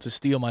been able to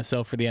steel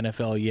myself for the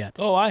NFL yet.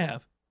 Oh, I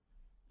have.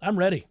 I'm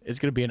ready. It's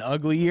going to be an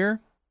ugly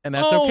year, and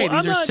that's okay.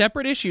 These are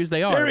separate issues.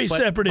 They are. Very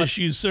separate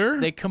issues, sir.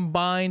 They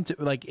combine to,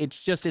 like,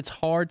 it's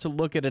hard to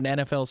look at an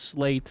NFL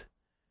slate,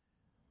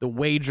 the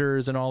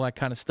wagers and all that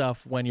kind of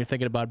stuff when you're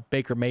thinking about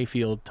Baker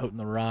Mayfield toting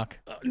the rock.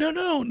 No.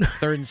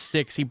 3rd and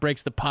 6, he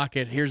breaks the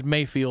pocket. Here's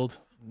Mayfield.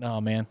 No,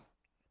 man.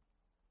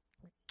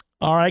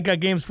 All right, got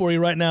games for you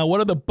right now.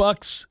 What are the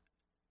Bucks?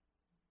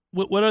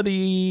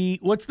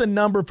 What's the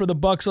number for the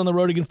Bucks on the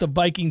road against the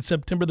Vikings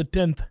September the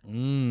 10th?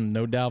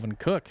 No Dalvin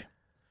Cook.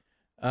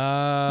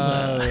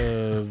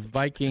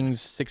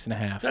 Vikings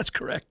 6.5. That's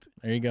correct.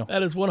 There you go.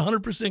 That is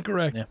 100%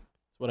 correct. Yeah,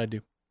 that's what I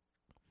do.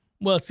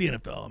 Well, it's the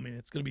NFL. I mean,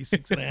 it's going to be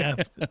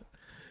 6.5,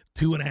 2.5,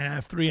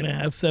 3.5,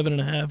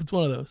 7.5. It's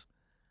one of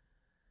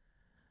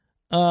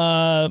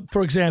those.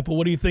 For example,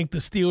 what do you think the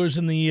Steelers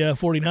and the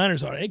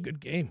 49ers are? Hey, good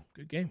game.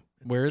 Good game.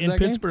 Where is in that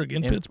Pittsburgh,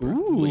 game? In Pittsburgh.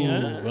 Ooh,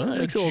 yeah. well,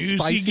 makes it a little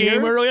juicy spicier.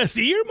 game early. I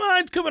see your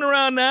mind's coming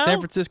around now.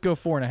 San Francisco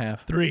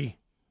 4.5. 3.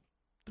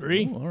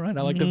 Ooh, all right.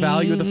 I like the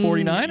value of the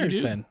 49ers you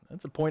do. then.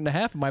 That's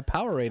 1.5 in my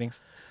power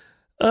ratings.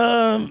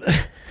 No,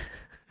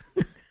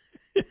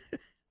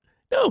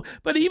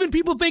 but even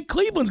people think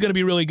Cleveland's going to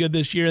be really good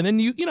this year. And then,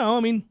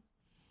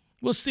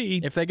 we'll see.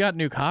 If they got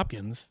Nuke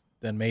Hopkins,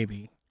 then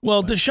maybe.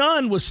 Well,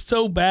 Deshaun was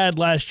so bad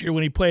last year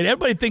when he played.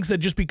 Everybody thinks that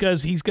just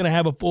because he's going to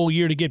have a full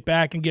year to get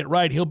back and get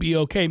right, he'll be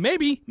okay.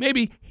 Maybe.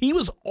 He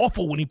was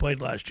awful when he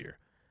played last year.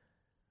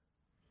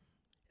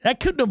 That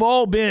couldn't have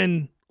all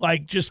been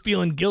like just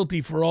feeling guilty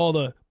for all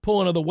the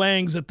pulling of the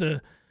wangs at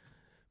the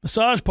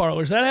massage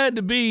parlors. That had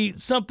to be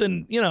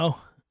something,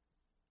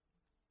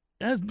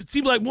 it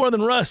seemed like more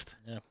than rust.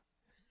 Yeah.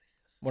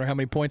 Wonder how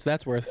many points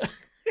that's worth.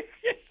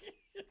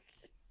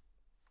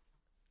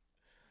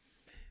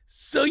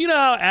 So you know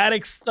how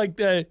addicts, like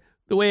the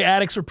way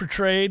addicts are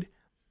portrayed?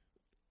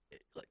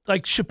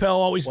 Like Chappelle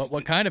always.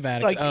 What kind of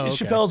addicts? Like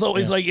Chappelle's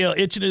always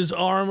itching his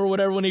arm or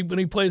whatever when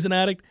he plays an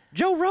addict.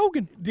 Joe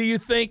Rogan. Do you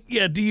think?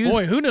 Yeah. Do you?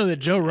 Boy, who knew that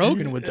Joe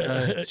Rogan would?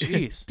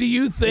 Jeez. Do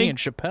you think? Me and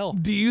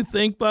Chappelle. Do you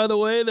think, by the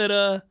way,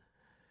 that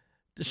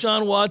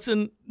Deshaun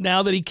Watson,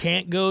 now that he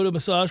can't go to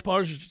massage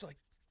parlors, is just like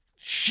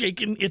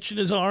shaking, itching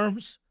his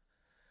arms?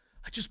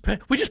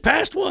 We just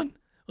passed one.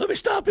 Let me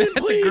stop in,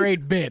 That's please. a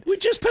great bit. We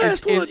just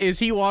passed one. Is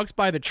he walks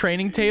by the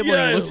training table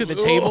and he looks at the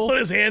table? And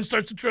his hand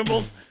starts to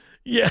tremble.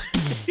 Yeah.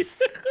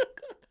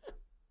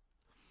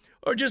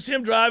 Or just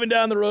him driving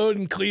down the road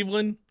in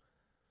Cleveland.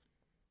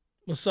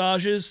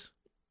 Massages.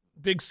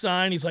 Big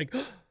sign. He's like,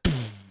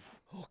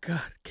 oh,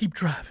 God, keep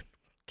driving.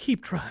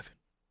 Keep driving.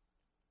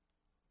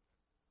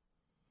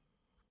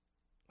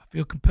 I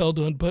feel compelled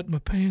to unbutton my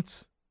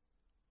pants.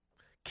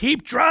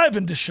 Keep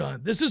driving,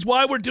 Deshaun. This is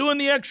why we're doing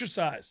the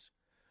exercise.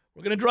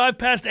 We're going to drive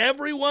past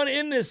everyone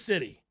in this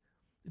city.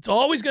 It's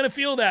always going to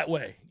feel that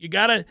way. You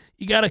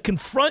gotta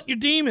confront your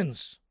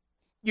demons.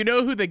 You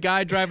know who the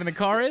guy driving the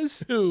car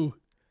is? Who?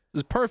 This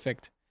is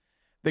perfect.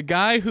 The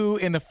guy who,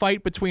 in the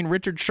fight between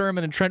Richard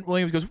Sherman and Trent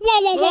Williams, goes,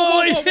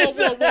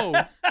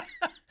 whoa.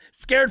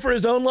 Scared for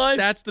his own life?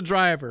 That's the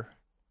driver.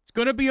 It's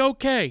going to be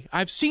okay.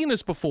 I've seen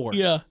this before.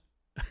 Yeah.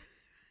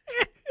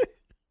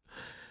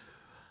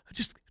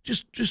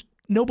 Just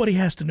nobody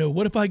has to know.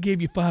 What if I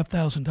gave you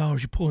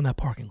 $5,000? You pull in that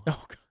parking lot.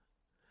 Oh, God.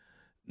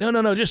 No.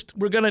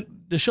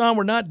 Deshaun,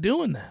 we're not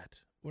doing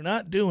that. We're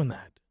not doing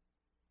that.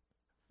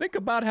 Think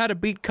about how to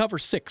beat cover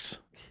 6,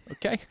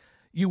 okay?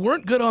 You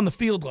weren't good on the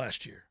field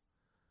last year.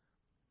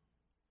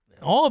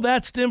 All of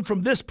that stemmed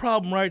from this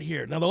problem right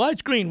here. Now, the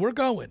light's green. We're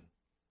going.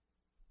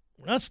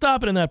 We're not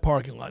stopping in that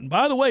parking lot. And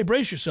by the way,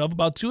 brace yourself.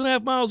 About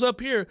 2.5 miles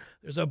up here,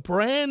 there's a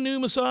brand new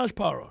massage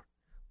parlor.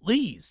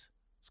 Lee's.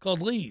 It's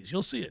called Lee's.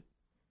 You'll see it.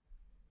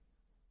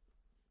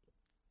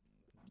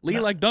 Lee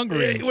like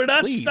dungarees. We're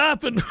not Please.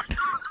 stopping.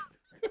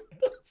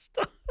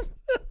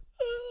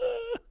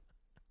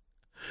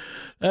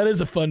 That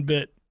is a fun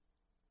bit.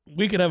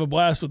 We could have a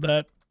blast with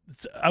that.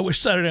 I wish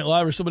Saturday Night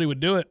Live or somebody would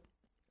do it.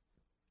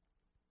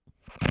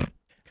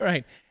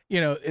 Right.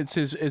 It's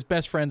his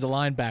best friend's a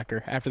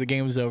linebacker after the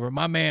game was over.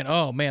 My man,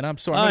 oh, man, I'm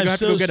sorry. I'm going to have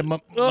to go get him.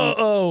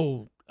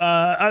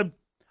 I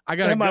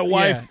got my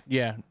wife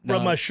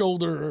rub my no,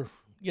 shoulder,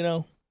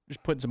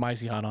 just putting some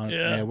icy hot on it.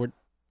 Yeah.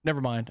 Never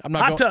mind. I'm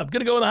not hot tub.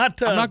 Gonna go in the hot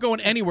tub. I'm not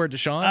going anywhere,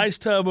 Deshaun. Ice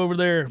tub over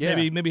there. Yeah.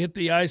 Maybe hit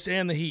the ice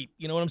and the heat.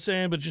 You know what I'm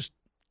saying? But just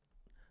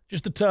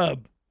the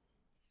tub.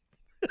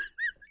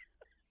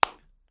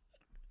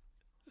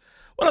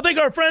 Want to thank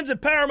our friends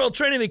at Power Mill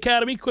Training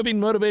Academy, equipping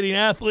and motivating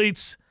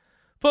athletes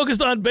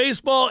focused on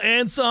baseball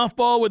and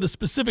softball with the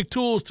specific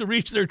tools to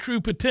reach their true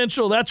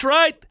potential. That's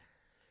right.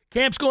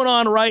 Camp's going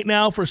on right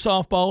now for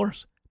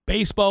softballers,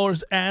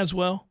 baseballers as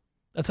well.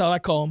 That's how I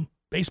call them,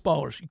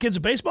 baseballers. Your kid's a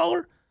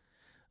baseballer?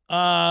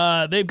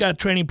 They've got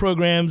training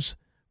programs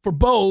for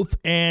both,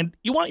 and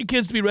you want your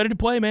kids to be ready to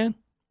play, man.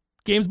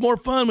 Game's more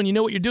fun when you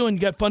know what you're doing.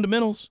 You got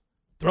fundamentals,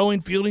 throwing,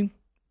 fielding,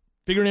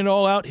 figuring it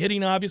all out,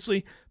 hitting,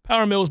 obviously.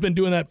 Power Mill has been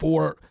doing that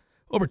for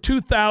over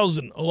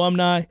 2,000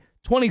 alumni,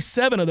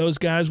 27 of those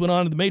guys went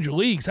on to the major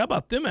leagues. How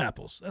about them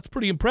apples? That's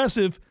pretty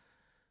impressive.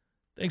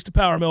 Thanks to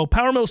Power Mill.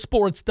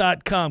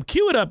 PowerMillSports.com.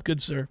 Cue it up,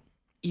 good sir.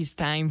 It's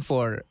time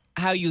for,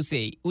 how you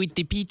say, with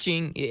the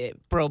pitching,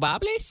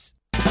 probables?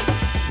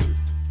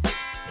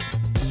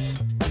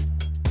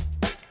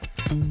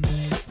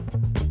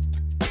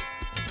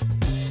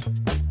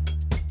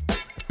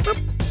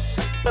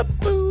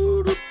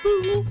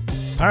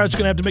 Pirates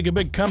going to have to make a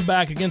big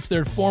comeback against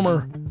their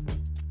former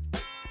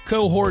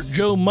cohort,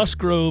 Joe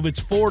Musgrove. It's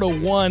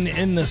 4-1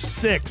 in the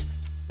sixth.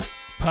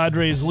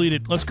 Padres lead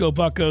it. Let's go,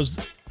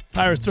 Buccos.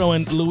 Pirates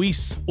throwing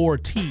Luis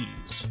Ortiz.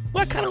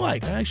 Well, I kind of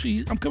like.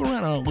 I'm coming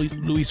around on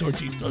Luis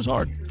Ortiz. Throws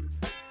hard.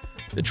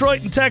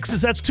 Detroit and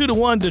Texas. That's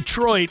 2-1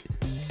 Detroit.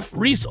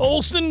 Reese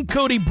Olson,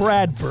 Cody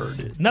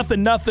Bradford.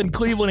 0-0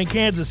 Cleveland and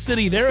Kansas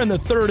City. They're in the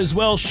third as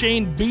well.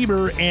 Shane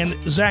Bieber and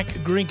Zach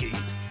Greinke.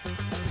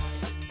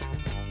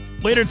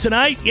 Later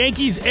tonight,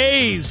 Yankees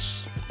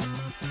A's.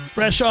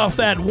 Fresh off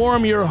that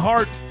warm your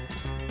heart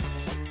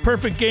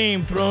perfect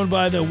game thrown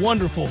by the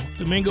wonderful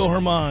Domingo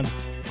Germán.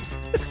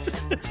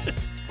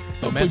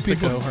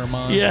 Domestico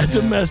Germán. Yeah,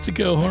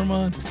 Domestico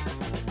Germán.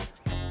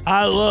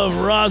 I love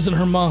Rosin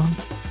Germán.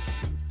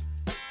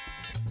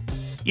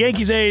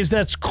 Yankees A's,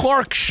 that's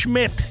Clark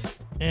Schmidt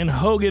and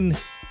Hogan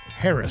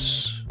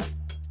Harris.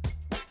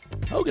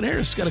 Hogan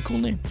Harris got a cool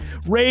name.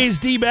 Rays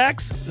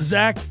D-backs,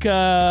 Zach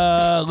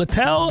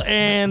Littell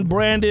and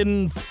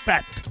Brandon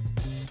Fat.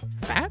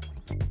 Fat?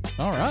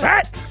 All right.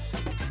 Fat!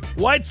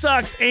 White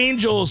Sox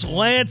Angels,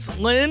 Lance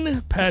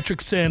Lynn,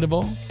 Patrick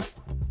Sandoval.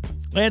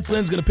 Lance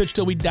Lynn's going to pitch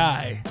till we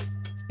die.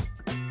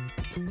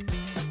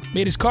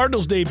 Made his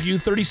Cardinals debut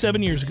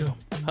 37 years ago.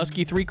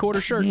 Husky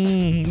three-quarter shirt.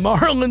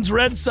 Marlins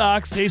Red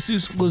Sox,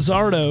 Jesus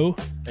Luzardo.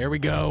 There we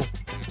go.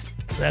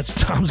 That's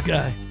Tom's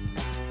guy.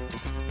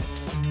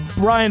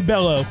 Brian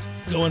Bello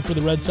going for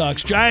the Red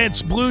Sox.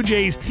 Giants, Blue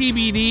Jays,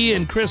 TBD,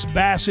 and Chris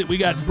Bassett. We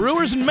got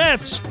Brewers and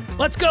Mets.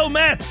 Let's go,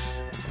 Mets.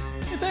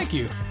 Yeah, thank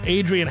you.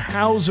 Adrian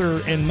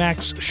Hauser and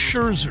Max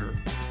Scherzer.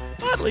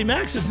 Oddly,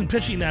 Max isn't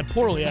pitching that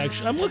poorly,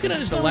 actually. I'm looking at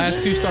his The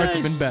last two starts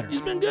have been better.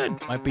 He's been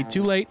good. Might be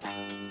too late.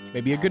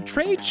 Maybe a good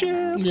trade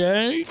chip. Yeah,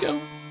 there you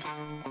go.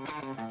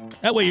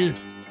 That way your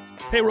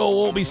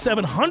payroll won't be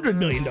 $700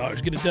 million.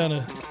 Get it down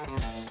to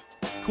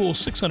cool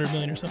 $600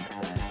 million or something.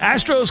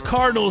 Astros,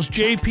 Cardinals,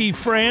 JP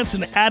France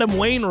and Adam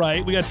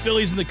Wainwright. We got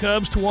Phillies and the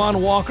Cubs, Tawan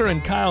Walker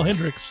and Kyle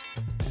Hendricks.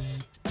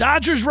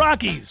 Dodgers,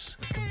 Rockies.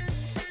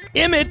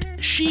 Emmett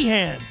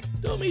Sheehan.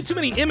 Don't need too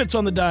many Emmets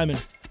on the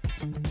diamond.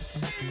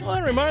 Well,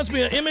 that reminds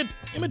me of Emmett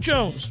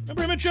Jones.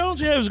 Remember Emmett Jones?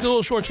 Yeah, he was a good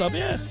little shortstop.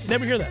 Yeah, you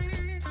never hear that.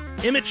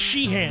 Emmett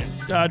Sheehan,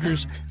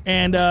 Dodgers.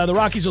 And the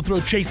Rockies will throw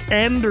Chase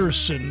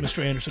Anderson,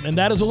 Mr. Anderson. And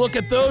that is a look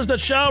at those that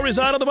shall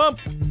reside on the bump.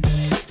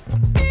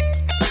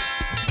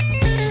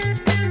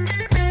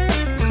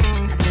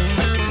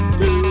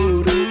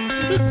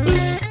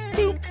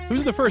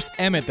 Who's the first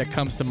Emmett that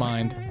comes to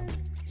mind?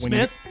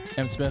 Smith?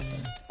 Emmett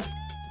Smith.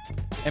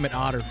 Emmett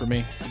Otter for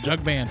me.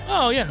 Jug band.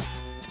 Oh, yeah.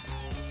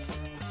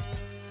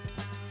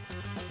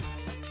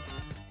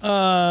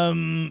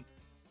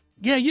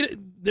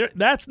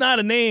 That's not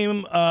a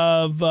name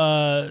of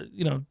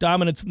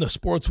dominance in the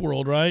sports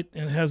world, right?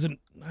 And it hasn't.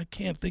 I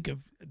can't think of.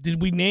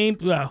 Did we name?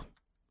 Well,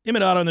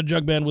 Emmett Otter and the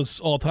Jug Band was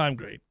all time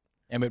great.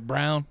 Emmett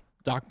Brown,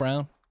 Doc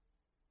Brown.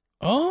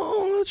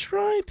 Oh, that's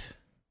right.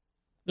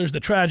 There's the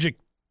tragic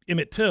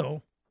Emmett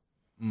Till.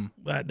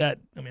 But I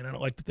don't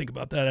like to think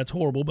about that. That's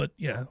horrible. But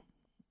yeah.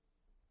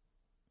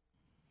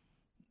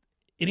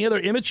 Any other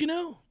Emmets you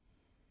know?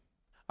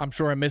 I'm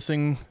sure I'm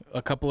missing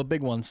a couple of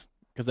big ones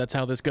because that's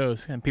how this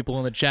goes. And people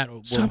in the chat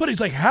will...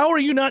 Somebody's like, how are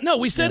you not? No,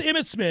 we said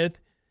Emmett Smith,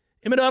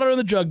 Emmett Otter and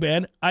the Jug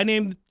Band. I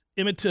named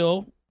Emmett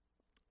Till.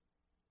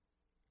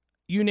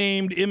 You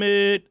named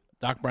Emmett...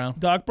 Doc Brown.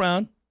 Doc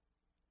Brown.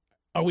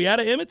 Are we out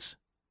of Emmets?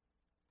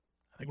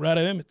 I think we're out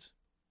of Emmets.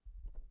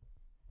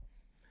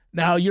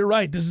 Now, you're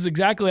right. This is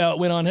exactly how it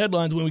went on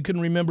headlines when we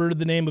couldn't remember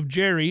the name of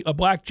Jerry, a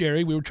Black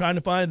Jerry. We were trying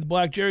to find the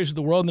Black Jerrys of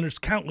the world, and there's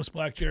countless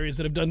Black Jerrys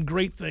that have done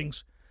great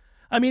things.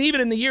 I mean,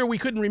 even in the year we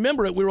couldn't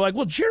remember it, we were like,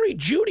 well, Jerry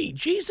Judy,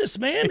 Jesus,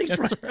 man. He's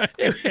right.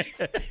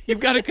 You've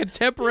got a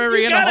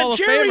contemporary and a Hall of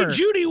Famer. Jerry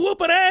Judy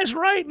whooping ass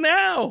right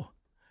now.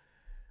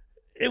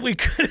 And we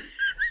could.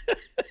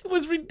 It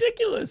was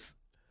ridiculous.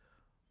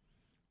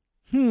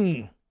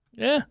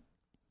 Yeah.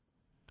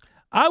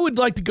 I would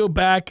like to go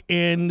back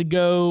and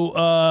go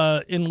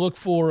and look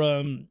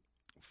for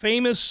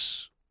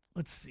famous,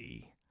 let's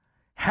see,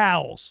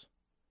 Hals.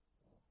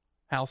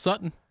 Hal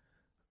Sutton.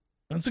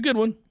 That's a good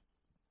one.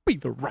 Be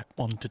the right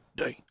one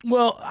today.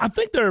 Well, I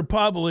think there are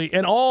probably,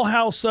 and all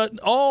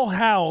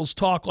Hals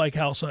talk like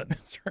Hal Sutton.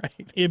 That's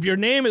right. If your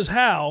name is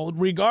Hal,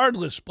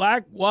 regardless,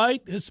 black,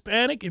 white,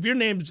 Hispanic, if your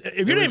name's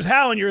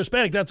Hal and you're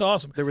Hispanic, that's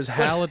awesome. There was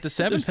Hal at the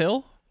 7th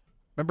Hill.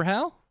 Remember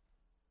Hal?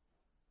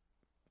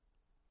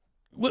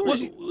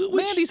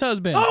 Mandy's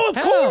husband. Oh, of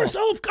Hal. course.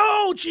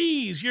 Oh,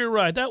 geez. You're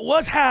right. That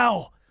was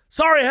Hal.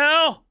 Sorry,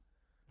 Hal.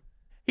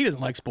 He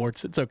doesn't like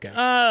sports. It's okay.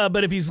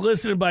 But if he's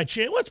listening by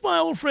chance, what's my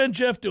old friend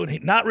Jeff doing? He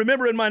not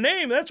remembering my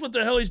name. That's what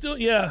the hell he's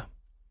doing. Yeah.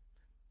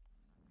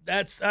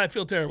 I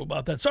feel terrible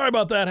about that. Sorry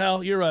about that,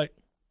 Hal. You're right.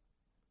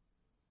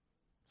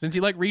 Since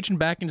you like reaching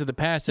back into the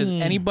past, has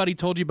anybody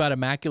told you about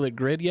Immaculate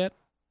Grid yet?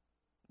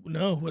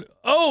 No. What?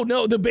 Oh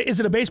no. Is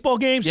it a baseball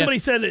game? Yes. Somebody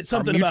said it.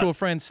 Something Our mutual about.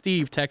 friend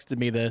Steve texted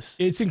me this.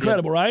 It's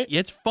incredible, right?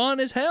 It's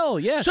fun as hell.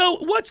 Yes. So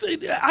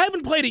I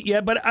haven't played it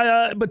yet,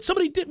 but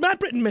somebody did.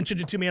 Matt Britton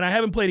mentioned it to me, and I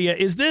haven't played it yet.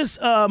 Is this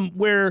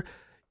where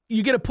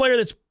you get a player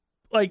that's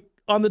like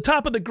on the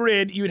top of the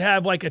grid? You'd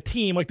have like a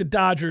team like the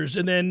Dodgers,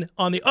 and then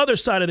on the other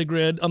side of the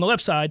grid, on the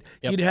left side,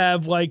 you'd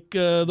have like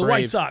the White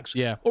Braves. Sox,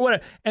 Yeah, or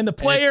whatever. And the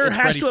player it's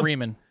has Freddie to have,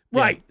 Freeman.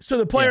 right. Yeah. So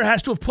the player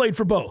has to have played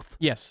for both.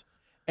 Yes.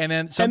 And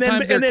then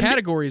sometimes there are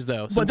categories,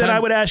 though. But then I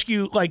would ask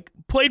you, like,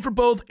 played for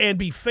both and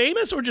be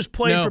famous, or just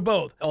played for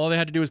both? All they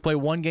had to do was play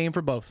one game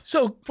for both.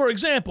 So, for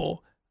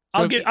example,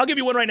 I'll give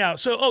you one right now.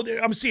 So,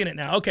 I'm seeing it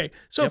now. Okay.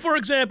 So, for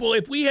example,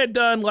 if we had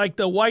done, like,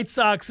 the White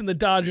Sox and the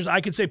Dodgers,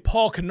 I could say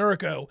Paul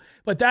Konerko,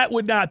 but that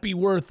would not be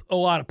worth a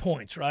lot of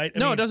points, right? I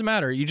mean, it doesn't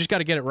matter. You just got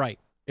to get it right.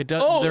 It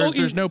does.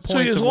 There's no points So,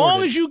 as awarded.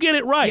 long as you get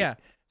it right. Yeah.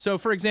 So,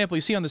 for example,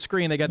 you see on the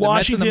screen, they got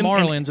Washington the Mets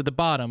and the Marlins at the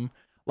bottom.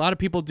 A lot of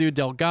people do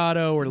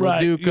Delgado or Right.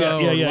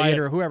 Leduco or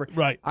Leiter or whoever.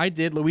 Right. I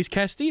did Luis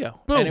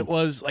Castillo. Boom. And it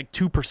was like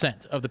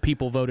 2% of the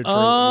people voted for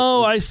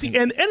Oh, I see.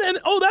 And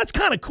that's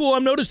kind of cool.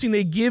 I'm noticing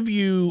they give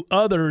you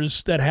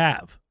others that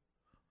have.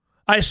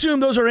 I assume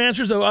those are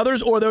answers of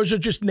others, or those are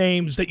just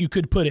names that you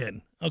could put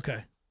in.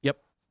 Okay. Yep.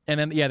 And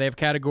then, they have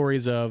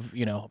categories of,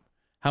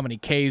 how many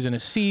Ks in a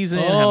season,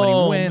 how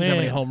many wins, how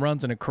many home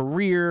runs in a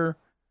career.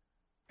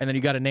 And then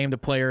you got to name the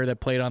player that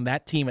played on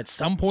that team at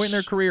some point in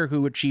their career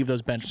who achieved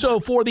those benchmarks. So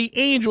for the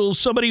Angels,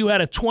 somebody who had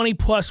a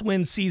 20-plus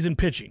win season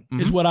pitching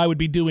is what I would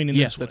be doing in this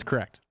one. Yes, that's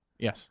correct.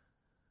 Yes.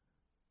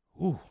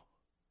 Ooh.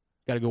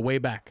 Got to go way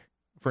back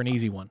for an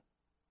easy one.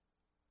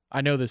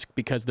 I know this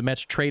because the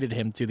Mets traded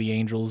him to the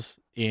Angels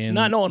in...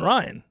 Not Nolan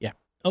Ryan. Yeah.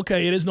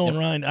 Okay, it is Nolan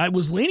Ryan. I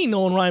was leaning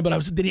Nolan Ryan, but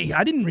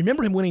I didn't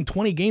remember him winning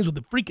 20 games with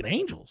the freaking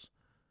Angels.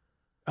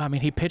 I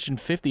mean, he pitched in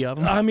 50 of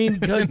them. I mean,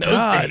 good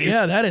God. days.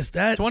 Yeah,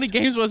 that 20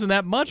 games wasn't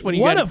that much when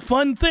you What got a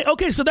fun thing.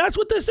 Okay, so that's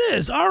what this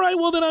is. All right,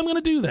 well, then I'm going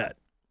to do that.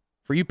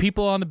 For you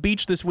people on the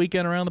beach this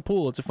weekend around the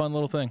pool, it's a fun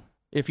little thing.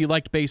 If you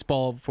liked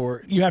baseball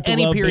for you have to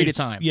any love period of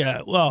time.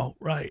 Yeah, well,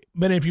 right.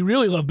 But if you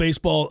really love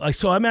baseball,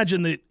 so I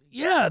imagine that,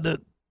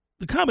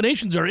 the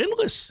combinations are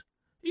endless.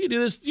 You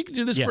can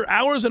do this for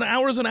hours and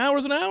hours and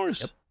hours and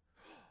hours. Yep.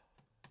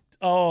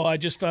 Oh, I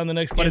just found the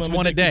next game. But it's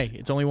one a day.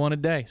 It's only one a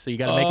day, so you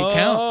got to make it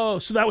count. Oh,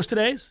 so that was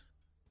today's?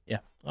 Yeah.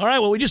 All right,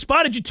 well, we just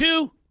spotted you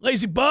too,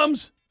 lazy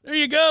bums. There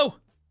you go.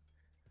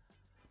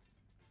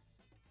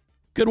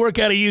 Good work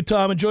out of you,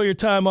 Tom. Enjoy your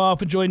time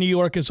off. Enjoy New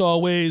York as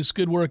always.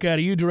 Good work out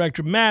of you,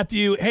 Director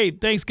Matthew. Hey,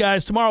 thanks,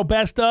 guys. Tomorrow,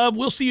 best of.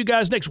 We'll see you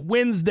guys next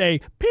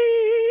Wednesday. Peace.